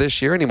not for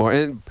this year anymore.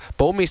 And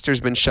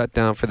Bouwmeester's been shut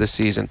down for the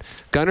season.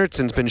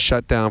 Gunnarson's been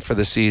shut down for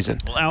the season.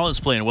 Well, Allen's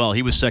playing well.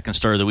 He was second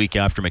star of the week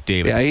after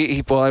McDavid.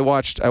 Yeah, I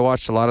watched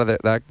a lot of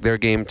their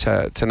game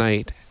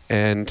tonight.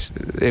 And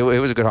it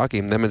was a good hockey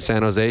game. Them in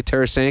San Jose.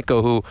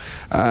 Tarasenko, who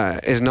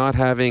is not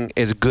having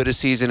as good a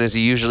season as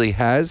he usually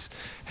has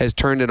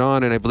turned it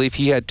on, and I believe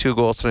he had 2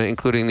 goals tonight,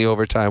 including the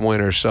overtime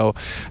winner. So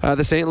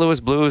the St. Louis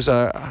Blues,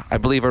 I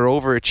believe, are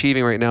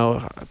overachieving right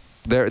now.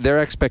 Their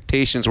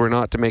expectations were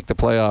not to make the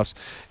playoffs,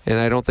 and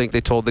I don't think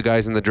they told the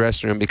guys in the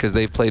dressing room because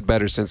they've played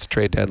better since the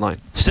trade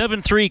deadline.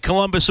 7-3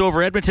 Columbus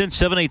over Edmonton,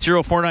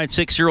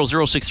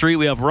 780-496-0063.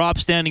 We have Rob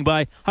standing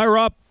by. Hi,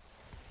 Rob.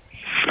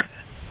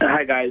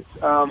 Hi, guys.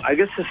 I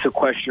guess this is a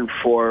question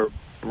for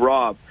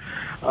Rob.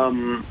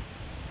 I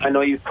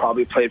know you've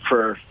probably played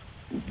for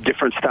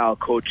different style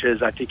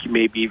coaches. I think you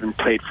maybe even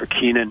played for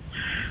Keenan.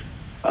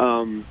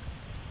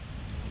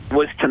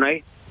 Was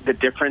tonight the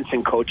difference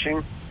in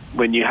coaching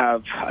when you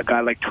have a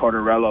guy like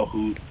Tortorella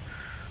who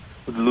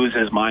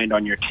loses his mind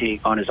on your team,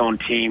 on his own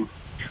team,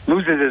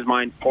 loses his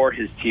mind for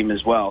his team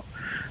as well?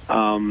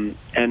 And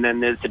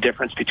then there's the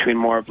difference between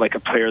more of like a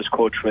player's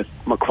coach with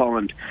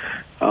McClelland.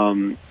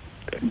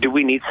 Do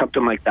we need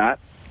something like that?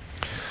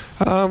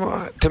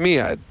 To me,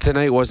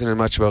 tonight wasn't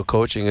much about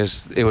coaching.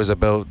 It was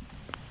about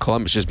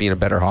Columbus just being a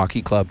better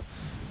hockey club.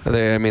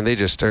 They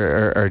just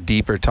are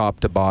deeper top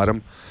to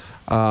bottom.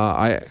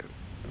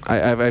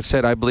 I've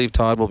said I believe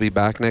Todd will be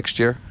back next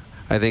year.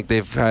 I think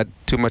they've had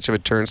too much of a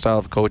turnstile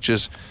of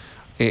coaches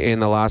in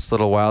the last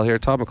little while here.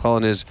 Todd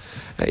McClelland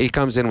he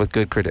comes in with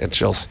good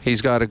credentials.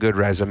 He's got a good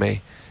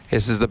resume.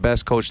 This is the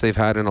best coach they've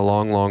had in a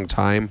long, long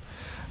time.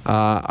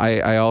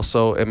 I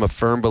also am a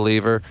firm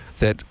believer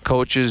that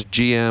coaches,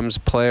 GMs,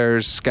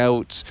 players,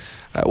 scouts,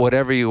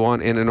 whatever you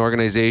want in an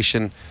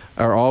organization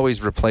are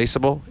always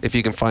replaceable if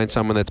you can find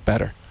someone that's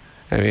better.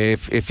 I mean,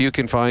 if you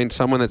can find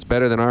someone that's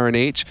better than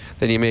RNH,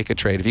 then you make a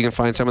trade. If you can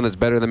find someone that's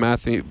better than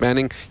Matthew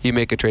Benning, you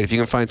make a trade. If you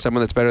can find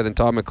someone that's better than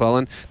Todd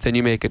McClelland, then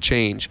you make a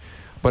change.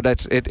 But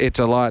it's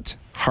a lot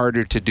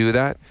harder to do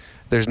that.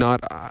 There's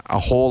not a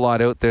whole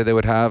lot out there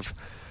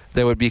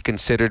that would be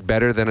considered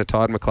better than a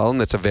Todd McClelland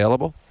that's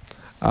available.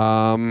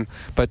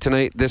 But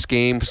tonight, this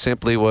game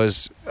simply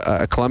was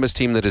a Columbus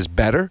team that is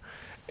better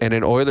and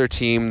an Oiler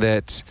team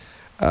that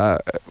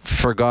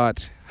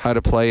forgot how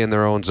to play in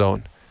their own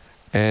zone.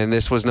 And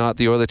this was not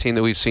the Oiler team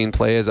that we've seen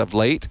play as of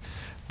late,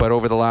 but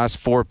over the last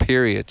 4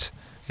 periods,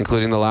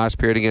 including the last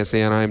period against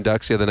the Anaheim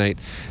Ducks the other night,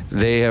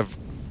 they have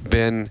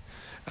been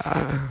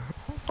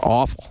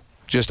awful,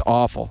 just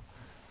awful.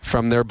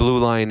 From their blue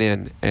line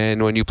in.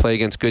 And when you play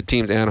against good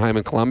teams, Anaheim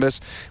and Columbus,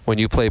 when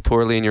you play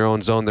poorly in your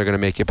own zone, they're going to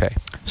make you pay.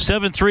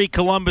 7-3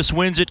 Columbus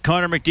wins it.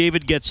 Connor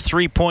McDavid gets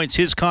 3 points.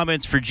 His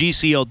comments for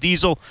GCL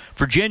Diesel.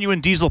 For genuine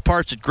diesel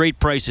parts at great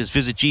prices,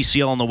 visit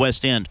GCL on the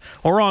West End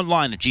or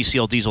online at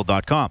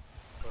GCLDiesel.com.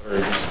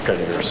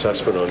 Kind of your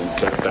assessment on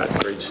that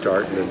great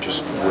start and then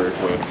just where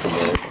it went from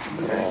there.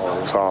 Oh,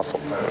 it was awful.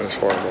 It was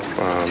horrible.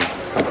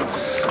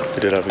 We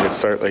did have a good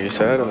start, like you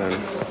said, and then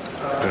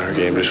our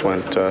game just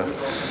went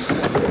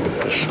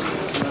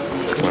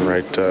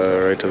right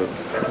to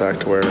back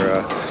to where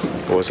it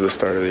was at the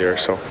start of the year.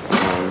 So,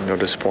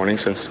 disappointing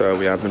since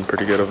we have been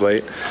pretty good of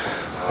late.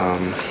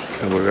 And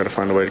we've got to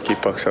find a way to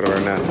keep pucks out of our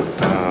net.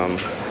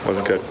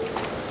 Wasn't good.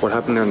 What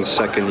happened there in the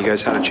second? You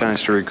guys had a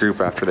chance to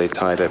regroup after they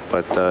tied it,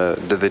 but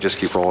did they just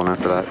keep rolling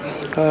after that?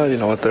 You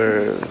know what?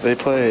 They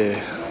play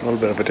a little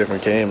bit of a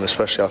different game,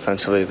 especially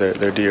offensively.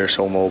 Their D are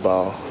so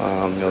mobile.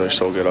 They're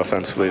so good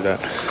offensively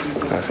that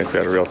I think we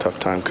had a real tough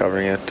time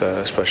covering it,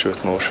 especially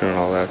with motion and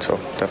all that. So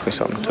definitely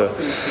something to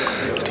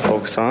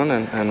focus on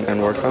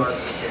and work on.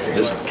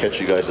 Just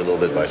catch you guys a little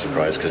bit by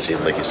surprise because,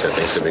 like you said,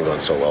 things have been going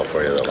so well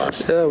for you the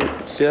last.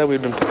 Yeah,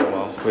 we've been playing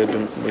well. We've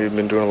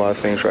been doing a lot of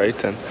things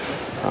right, and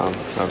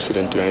obviously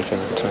didn't do anything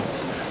right tonight.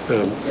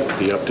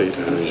 The update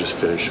you just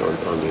finished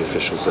on the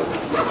officials, that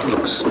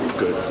looks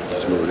good.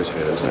 He's moving his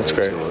hands. That's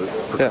great.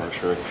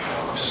 Precautionary.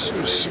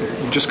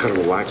 Just kind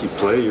of a wacky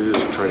play. You're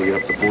just trying to get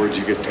up the boards.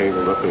 You get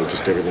tangled up, and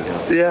just everything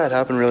happens. Yeah, it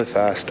happened really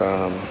fast.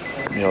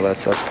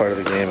 That's part of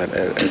the game.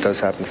 It does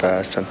happen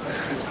fast, and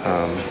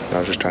I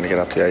was just trying to get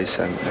up the ice,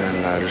 and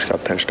I just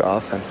got pinched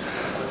off, and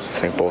I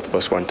think both of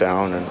us went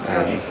down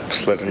and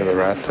slid into the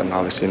ref, and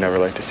obviously you never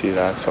like to see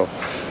that. So,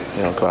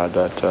 glad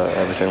that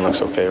everything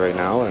looks okay right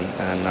now, and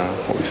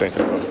what we think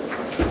about it.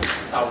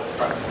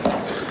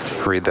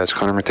 Read, that's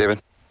Connor McDavid.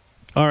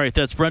 All right,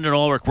 that's Brendan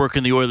Ulrich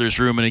working the Oilers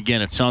room. And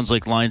again, it sounds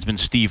like linesman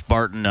Steve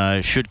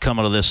Barton should come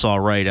out of this all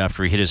right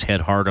after he hit his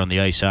head hard on the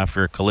ice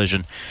after a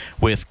collision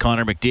with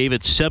Connor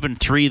McDavid.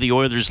 7-3, the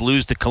Oilers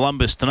lose to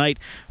Columbus tonight.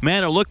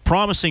 Man, it looked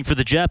promising for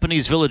the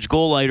Japanese Village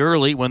goal light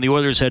early when the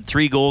Oilers had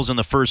 3 goals in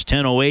the first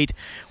 10:08.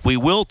 We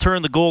will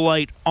turn the goal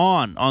light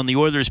on the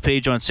Oilers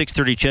page on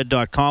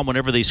 630ched.com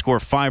whenever they score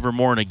 5 or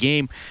more in a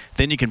game.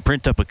 Then you can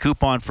print up a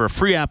coupon for a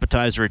free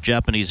appetizer at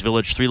Japanese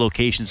Village. 3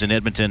 locations in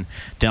Edmonton,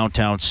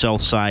 downtown,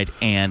 south side,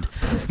 and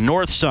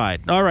north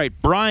side. All right,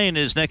 Brian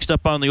is next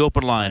up on the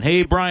open line.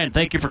 Hey, Brian,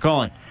 thank you for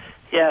calling.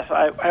 Yes,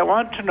 I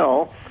want to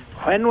know,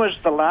 when was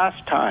the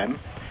last time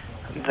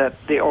that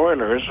the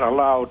Oilers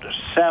allowed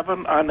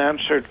 7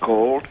 unanswered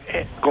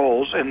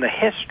goals in the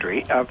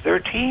history of their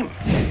team?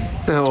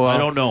 Oh, well, I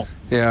don't know.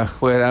 Yeah,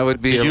 well, that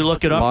would be Did you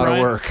look it up, lot Brian?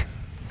 of work.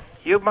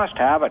 You must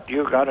have it.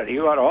 You got it.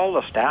 You got all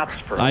the stats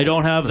for it. I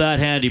don't have that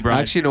handy, Brian.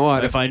 Actually, you know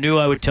what? If I knew,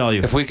 I would tell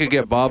you. If we could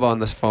get Bob on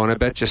this phone, I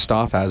bet you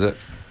Stoff has it.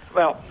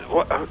 Well,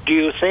 do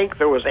you think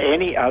there was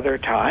any other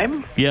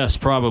time? Yes,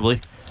 probably.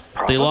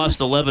 They lost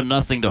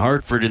 11-0 to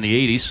Hartford in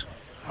the 80s.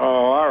 Oh,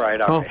 all right.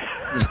 Okay.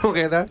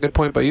 Okay, that good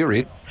point by you,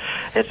 Reed.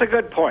 It's a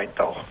good point,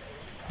 though.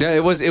 Yeah,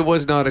 it was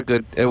not a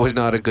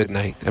good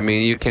night. I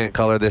mean, you can't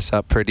color this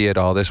up pretty at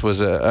all. This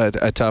was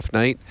a tough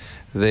night.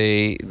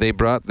 They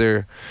brought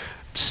their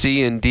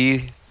C and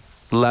D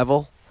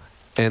level,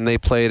 and they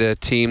played a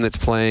team that's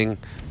playing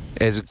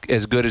as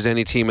good as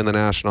any team in the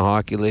National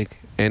Hockey League,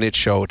 and it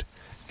showed.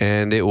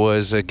 And it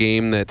was a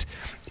game that,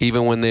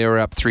 even when they were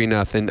up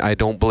 3-0, I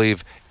don't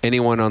believe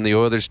anyone on the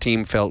Oilers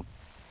team felt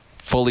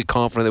fully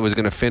confident it was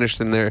going to finish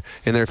in their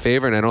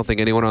favor, and I don't think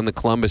anyone on the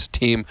Columbus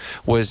team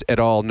was at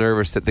all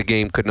nervous that the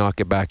game could not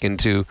get back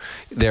into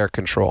their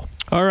control.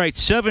 All right,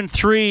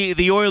 7-3,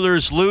 the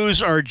Oilers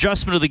lose. Our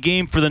adjustment of the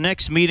game for the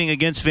next meeting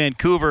against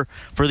Vancouver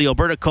for the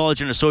Alberta College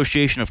and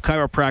Association of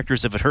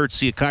Chiropractors. If it hurts,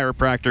 see a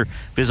chiropractor.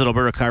 Visit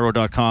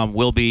albertachiro.com.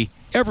 Will be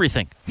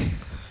everything.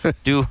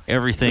 Do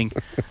everything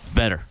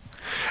better.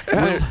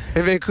 In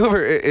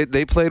Vancouver,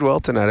 they played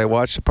well tonight. I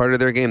watched a part of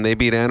their game. They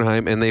beat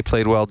Anaheim, and they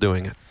played well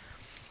doing it.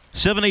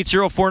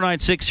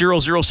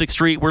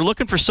 780-496-0063. We're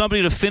looking for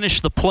somebody to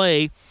finish the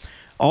play.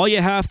 All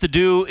you have to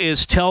do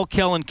is tell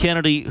Kellen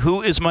Kennedy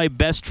who is my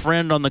best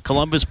friend on the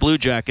Columbus Blue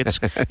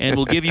Jackets, and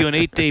we'll give you an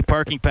 8-day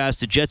parking pass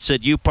to Jet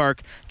Set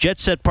U-Park. Jet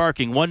Set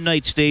Parking,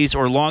 one-night stays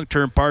or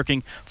long-term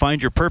parking.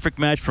 Find your perfect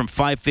match from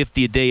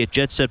 $5.50 a day at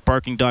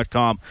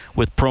jetsetparking.com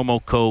with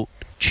promo code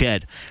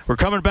CHED. We're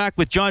coming back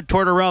with John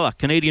Tortorella,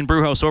 Canadian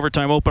Brewhouse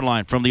Overtime Open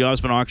Line from the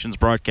Osmond Auctions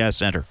Broadcast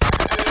Center.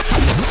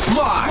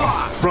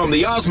 Live from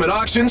the Osmond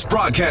Auctions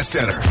Broadcast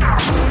Center.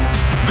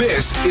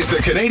 This is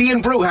the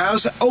Canadian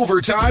Brewhouse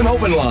Overtime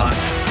Open Line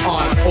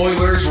on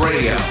Oilers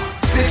Radio.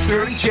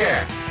 630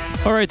 CHED.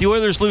 All right, the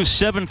Oilers lose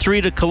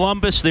 7-3 to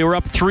Columbus. They were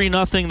up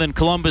 3-0, then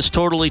Columbus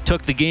totally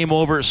took the game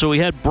over. So we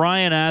had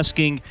Brian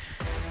asking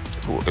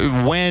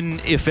when,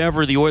 if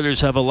ever, the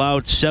Oilers have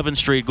allowed 7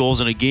 straight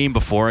goals in a game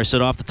before. I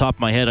said off the top of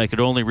my head I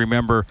could only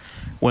remember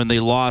when they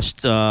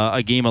lost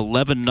a game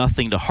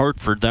 11-0 to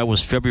Hartford. That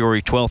was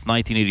February 12th,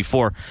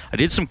 1984. I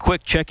did some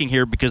quick checking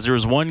here because there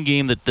was one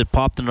game that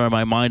popped into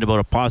my mind about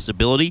a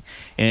possibility.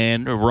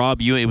 And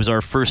Rob, it was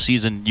our first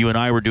season. You and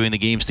I were doing the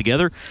games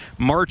together.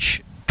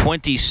 March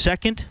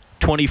 22nd,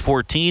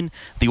 2014,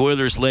 the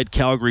Oilers led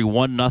Calgary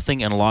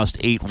 1-0 and lost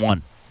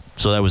 8-1.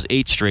 So that was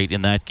 8 straight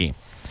in that game.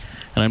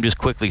 And I'm just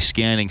quickly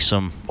scanning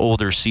some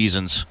older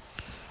seasons.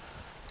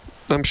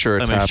 I'm sure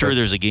it's happened. I'm sure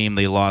there's a game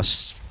they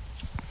lost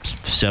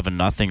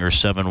 7-0 or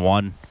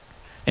 7-1.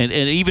 And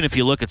even if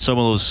you look at some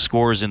of those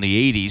scores in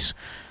the 80s,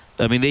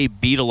 I mean, they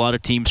beat a lot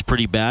of teams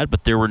pretty bad,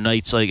 but there were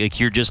nights like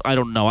you're just, I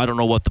don't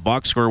know what the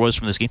box score was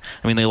from this game.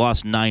 I mean, they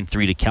lost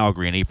 9-3 to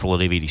Calgary in April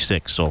of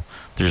 86. So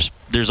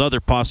there's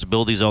other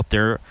possibilities out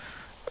there.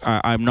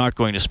 I'm not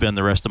going to spend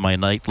the rest of my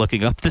night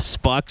looking up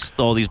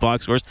all these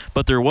box scores,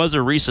 but there was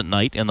a recent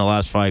night in the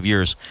last 5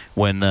 years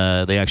when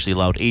they actually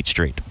allowed 8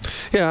 straight.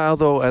 Yeah,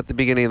 although at the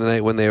beginning of the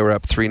night when they were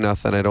up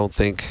 3-0, I don't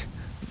think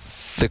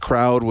the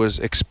crowd was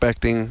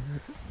expecting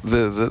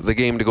the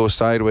game to go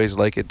sideways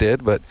like it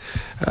did, but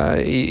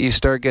you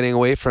start getting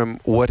away from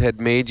what had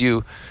made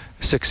you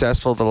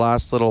successful the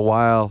last little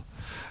while.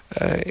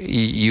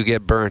 You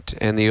get burnt,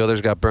 and the others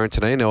got burnt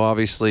tonight. Now,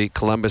 obviously,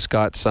 Columbus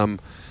got some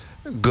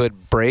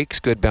good breaks,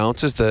 good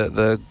bounces.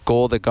 The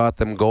goal that got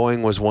them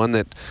going was one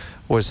that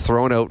was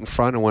thrown out in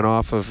front and went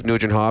off of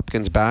Nugent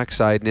Hopkins'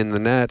 backside and in the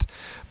net.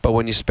 But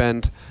when you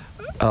spend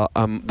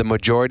the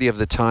majority of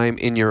the time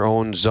in your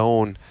own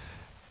zone,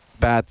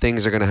 bad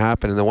things are going to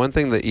happen. And the one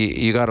thing that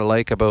you got to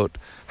like about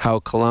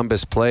how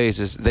Columbus plays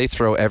is they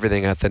throw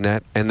everything at the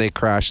net and they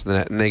crash the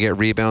net and they get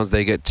rebounds,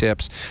 they get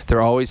tips. They're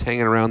always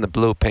hanging around the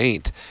blue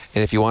paint.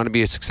 And if you want to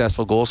be a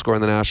successful goal scorer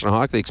in the National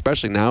Hockey League,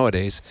 especially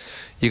nowadays,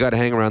 you got to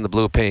hang around the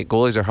blue paint.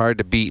 Goalies are hard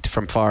to beat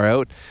from far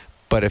out,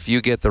 but if you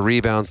get the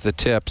rebounds, the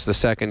tips, the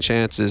second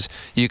chances,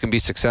 you can be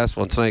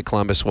successful. And tonight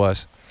Columbus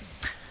was.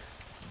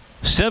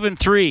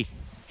 7-3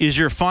 is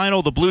your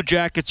final. The Blue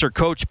Jackets are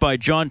coached by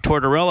John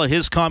Tortorella.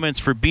 His comments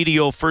for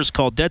BDO First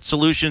Call Debt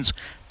Solutions,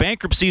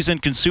 Bankruptcies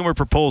and Consumer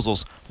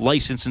Proposals,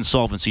 Licensed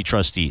Insolvency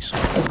Trustees.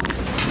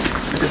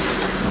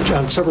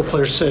 John, several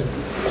players said,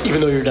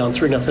 even though you're down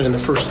 3-0 in the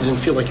first, it didn't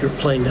feel like you were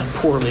playing that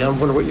poorly. I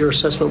wonder what your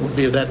assessment would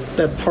be of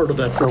that part of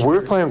that first. We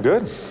were playing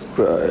good.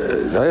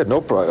 I had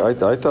no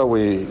problem. I thought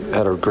we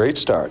had a great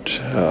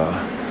start.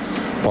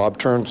 Bob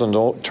turns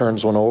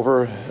one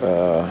over,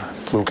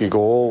 fluky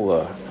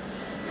goal.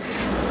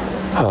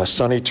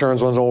 Sonny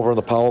turns one over in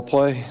the power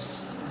play.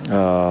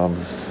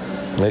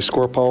 They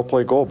score a power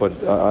play goal, but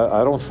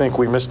I don't think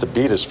we missed a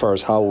beat as far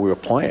as how we were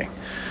playing.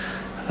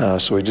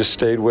 So we just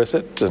stayed with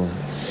it and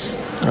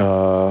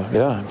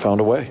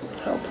found a way.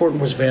 How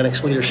important was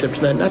Vanek's leadership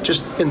tonight, not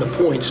just in the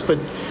points, but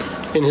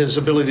in his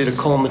ability to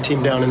calm the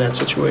team down in that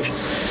situation?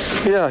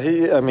 Yeah,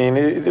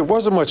 it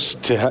wasn't much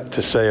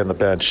to say on the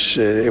bench.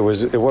 It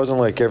wasn't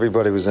like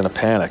everybody was in a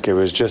panic. It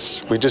was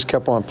just we just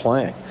kept on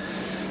playing.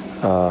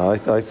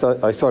 I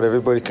thought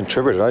everybody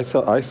contributed.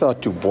 I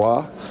thought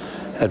Dubois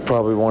had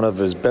probably one of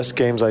his best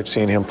games I've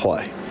seen him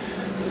play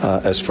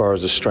as far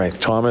as the strength.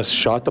 Thomas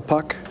shot the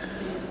puck.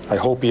 I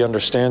hope he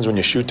understands when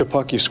you shoot the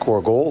puck, you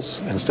score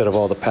goals instead of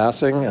all the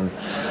passing. And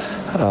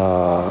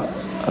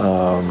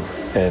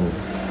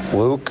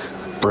Luke,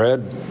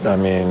 Brett,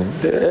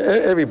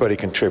 everybody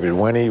contributed.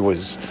 When he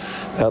was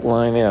that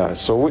line, yeah.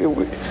 So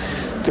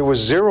there was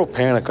zero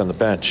panic on the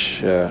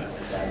bench.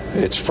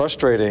 It's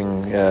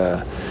frustrating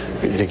to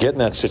get in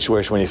that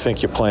situation when you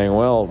think you're playing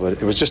well, but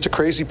it was just a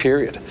crazy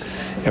period.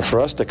 And for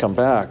us to come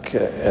back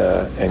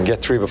and get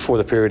 3 before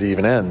the period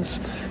even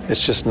ends,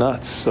 it's just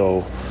nuts.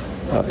 So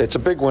it's a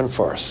big win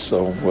for us.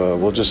 So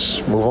we'll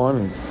just move on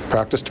and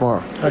practice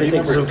tomorrow. How do you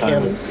think Luke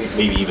handled it?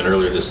 Maybe even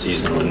earlier this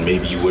season when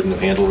maybe you wouldn't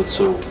have handled it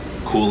so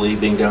coolly,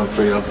 being down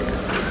 3-0?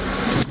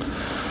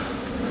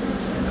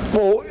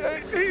 Well,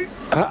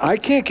 I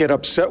can't get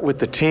upset with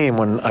the team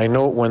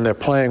when they're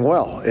playing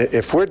well.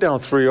 If we're down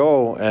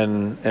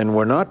 3-0 and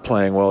we're not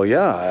playing well,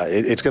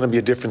 it's going to be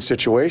a different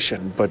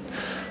situation. But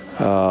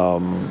I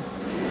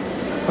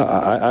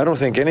don't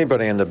think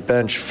anybody on the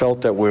bench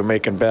felt that we were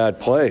making bad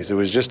plays. It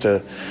was just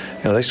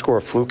they score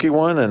a fluky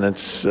one, and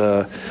it's.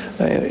 I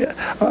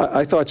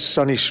thought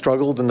Sonny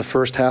struggled in the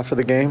first half of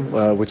the game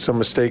with some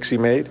mistakes he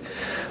made.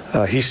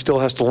 He still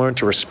has to learn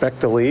to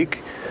respect the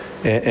league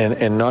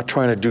and not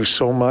trying to do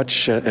so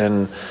much. It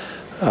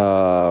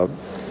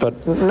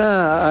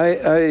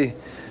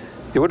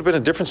would have been a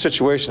different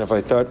situation if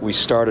I thought we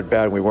started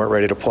bad and we weren't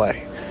ready to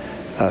play.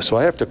 So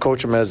I have to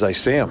coach them as I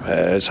see them,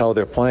 as how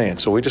they're playing.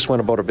 So we just went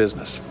about our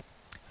business.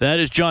 That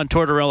is John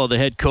Tortorella, the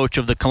head coach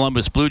of the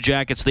Columbus Blue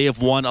Jackets. They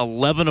have won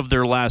 11 of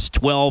their last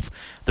 12.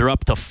 They're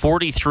up to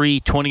 43,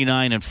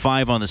 29, and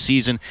 5 on the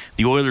season.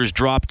 The Oilers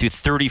dropped to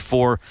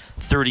 34,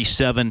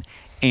 37,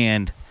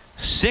 and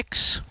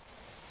 6.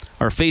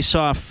 Our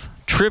face-off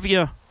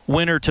trivia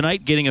winner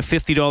tonight, getting a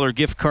 $50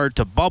 gift card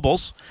to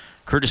Bubbles,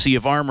 courtesy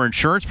of Armor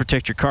Insurance.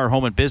 Protect your car,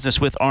 home, and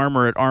business with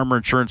Armor at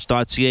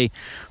armorinsurance.ca.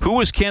 Who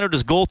was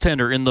Canada's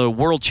goaltender in the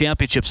World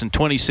Championships in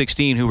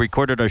 2016 who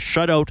recorded a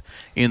shutout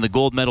in the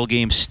gold medal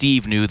game?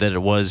 Steve knew that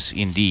it was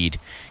indeed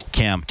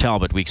Cam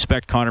Talbot. We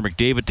expect Connor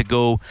McDavid to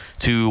go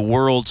to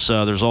Worlds.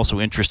 There's also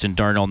interest in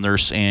Darnell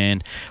Nurse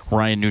and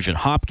Ryan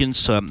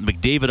Nugent-Hopkins.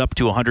 McDavid up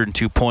to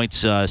 102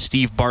 points.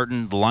 Steve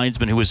Barton, the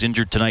linesman who was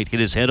injured tonight, hit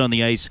his head on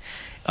the ice.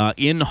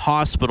 In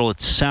hospital.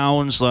 It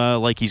sounds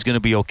like he's going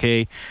to be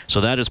okay, so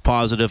that is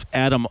positive.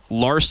 Adam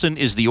Larson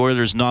is the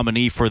Oilers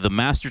nominee for the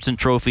Masterton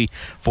Trophy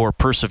for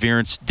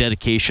perseverance,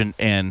 dedication,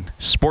 and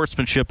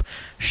sportsmanship.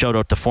 Shout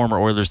out to former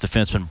Oilers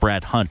defenseman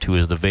Brad Hunt, who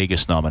is the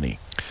Vegas nominee.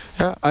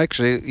 Yeah,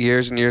 actually,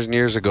 years and years and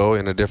years ago,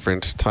 in a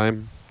different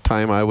time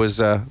I was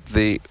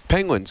the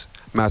Penguins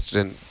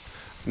Masterton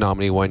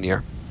nominee one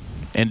year.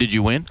 And did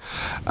you win?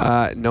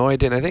 No, I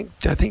didn't.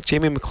 I think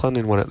Jamie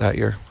McClellan won it that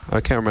year. I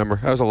can't remember.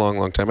 That was a long,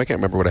 long time. I can't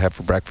remember what I had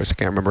for breakfast. I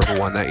can't remember who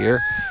won that year.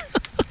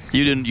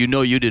 You didn't. You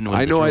didn't win.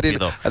 I know the trophy,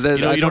 I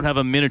didn't. Though. You don't have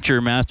a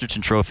miniature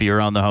Masterton trophy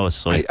around the house.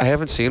 So I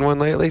haven't seen one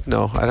lately.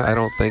 No, I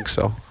don't think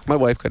so. My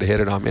wife could have hit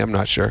it on me. I'm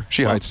not sure.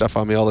 She hides stuff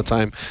on me all the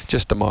time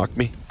just to mock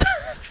me.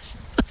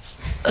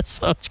 That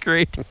sounds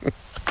great.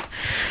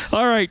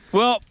 All right.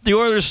 Well, the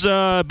Oilers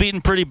beaten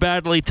pretty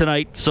badly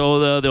tonight,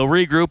 so they'll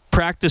regroup,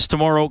 practice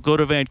tomorrow, go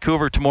to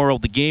Vancouver tomorrow.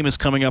 The game is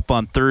coming up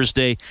on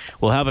Thursday.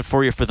 We'll have it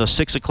for you for the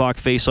 6 o'clock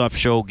face-off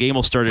show. Game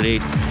will start at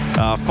 8.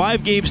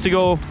 5 games to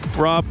go,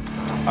 Rob.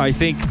 I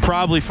think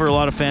probably for a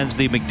lot of fans,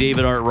 the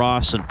McDavid, Art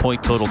Ross, and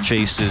point total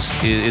chase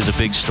is a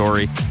big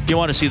story. You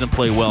want to see them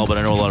play well, but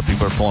I know a lot of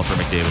people are pulling for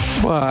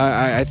McDavid. Well,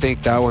 I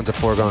think that one's a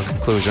foregone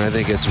conclusion. I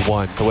think it's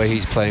one. The way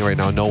he's playing right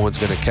now, no one's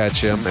going to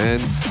catch him.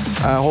 And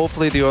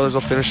hopefully the Oilers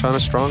will finish on a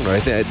strong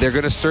note. They're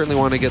going to certainly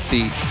want to get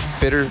the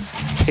bitter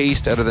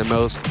taste out of their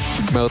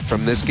mouth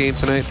from this game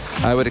tonight,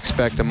 I would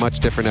expect a much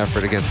different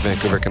effort against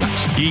Vancouver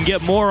Canucks. You can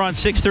get more on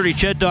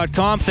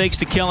 630ched.com. Thanks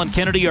to Kellen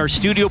Kennedy, our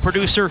studio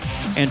producer,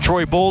 and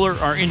Troy Bowler,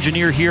 our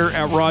engineer here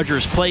at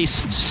Rogers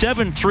Place.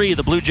 7-3,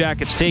 the Blue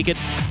Jackets take it.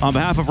 On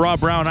behalf of Rob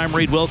Brown, I'm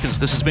Reed Wilkins.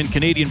 This has been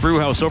Canadian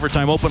Brewhouse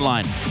Overtime Open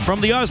Line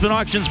from the Osmond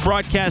Auctions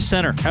Broadcast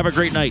Center. Have a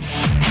great night.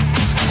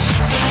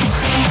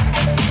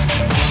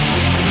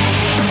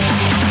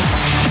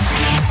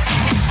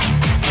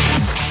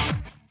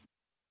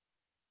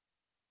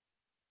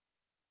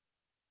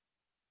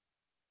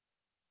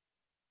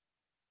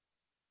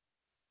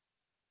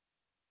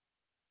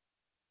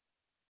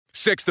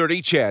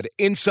 .630 CHED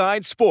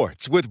Inside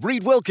Sports with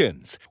Reed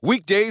Wilkins.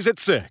 Weekdays at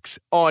 6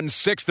 on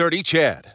 630 CHED.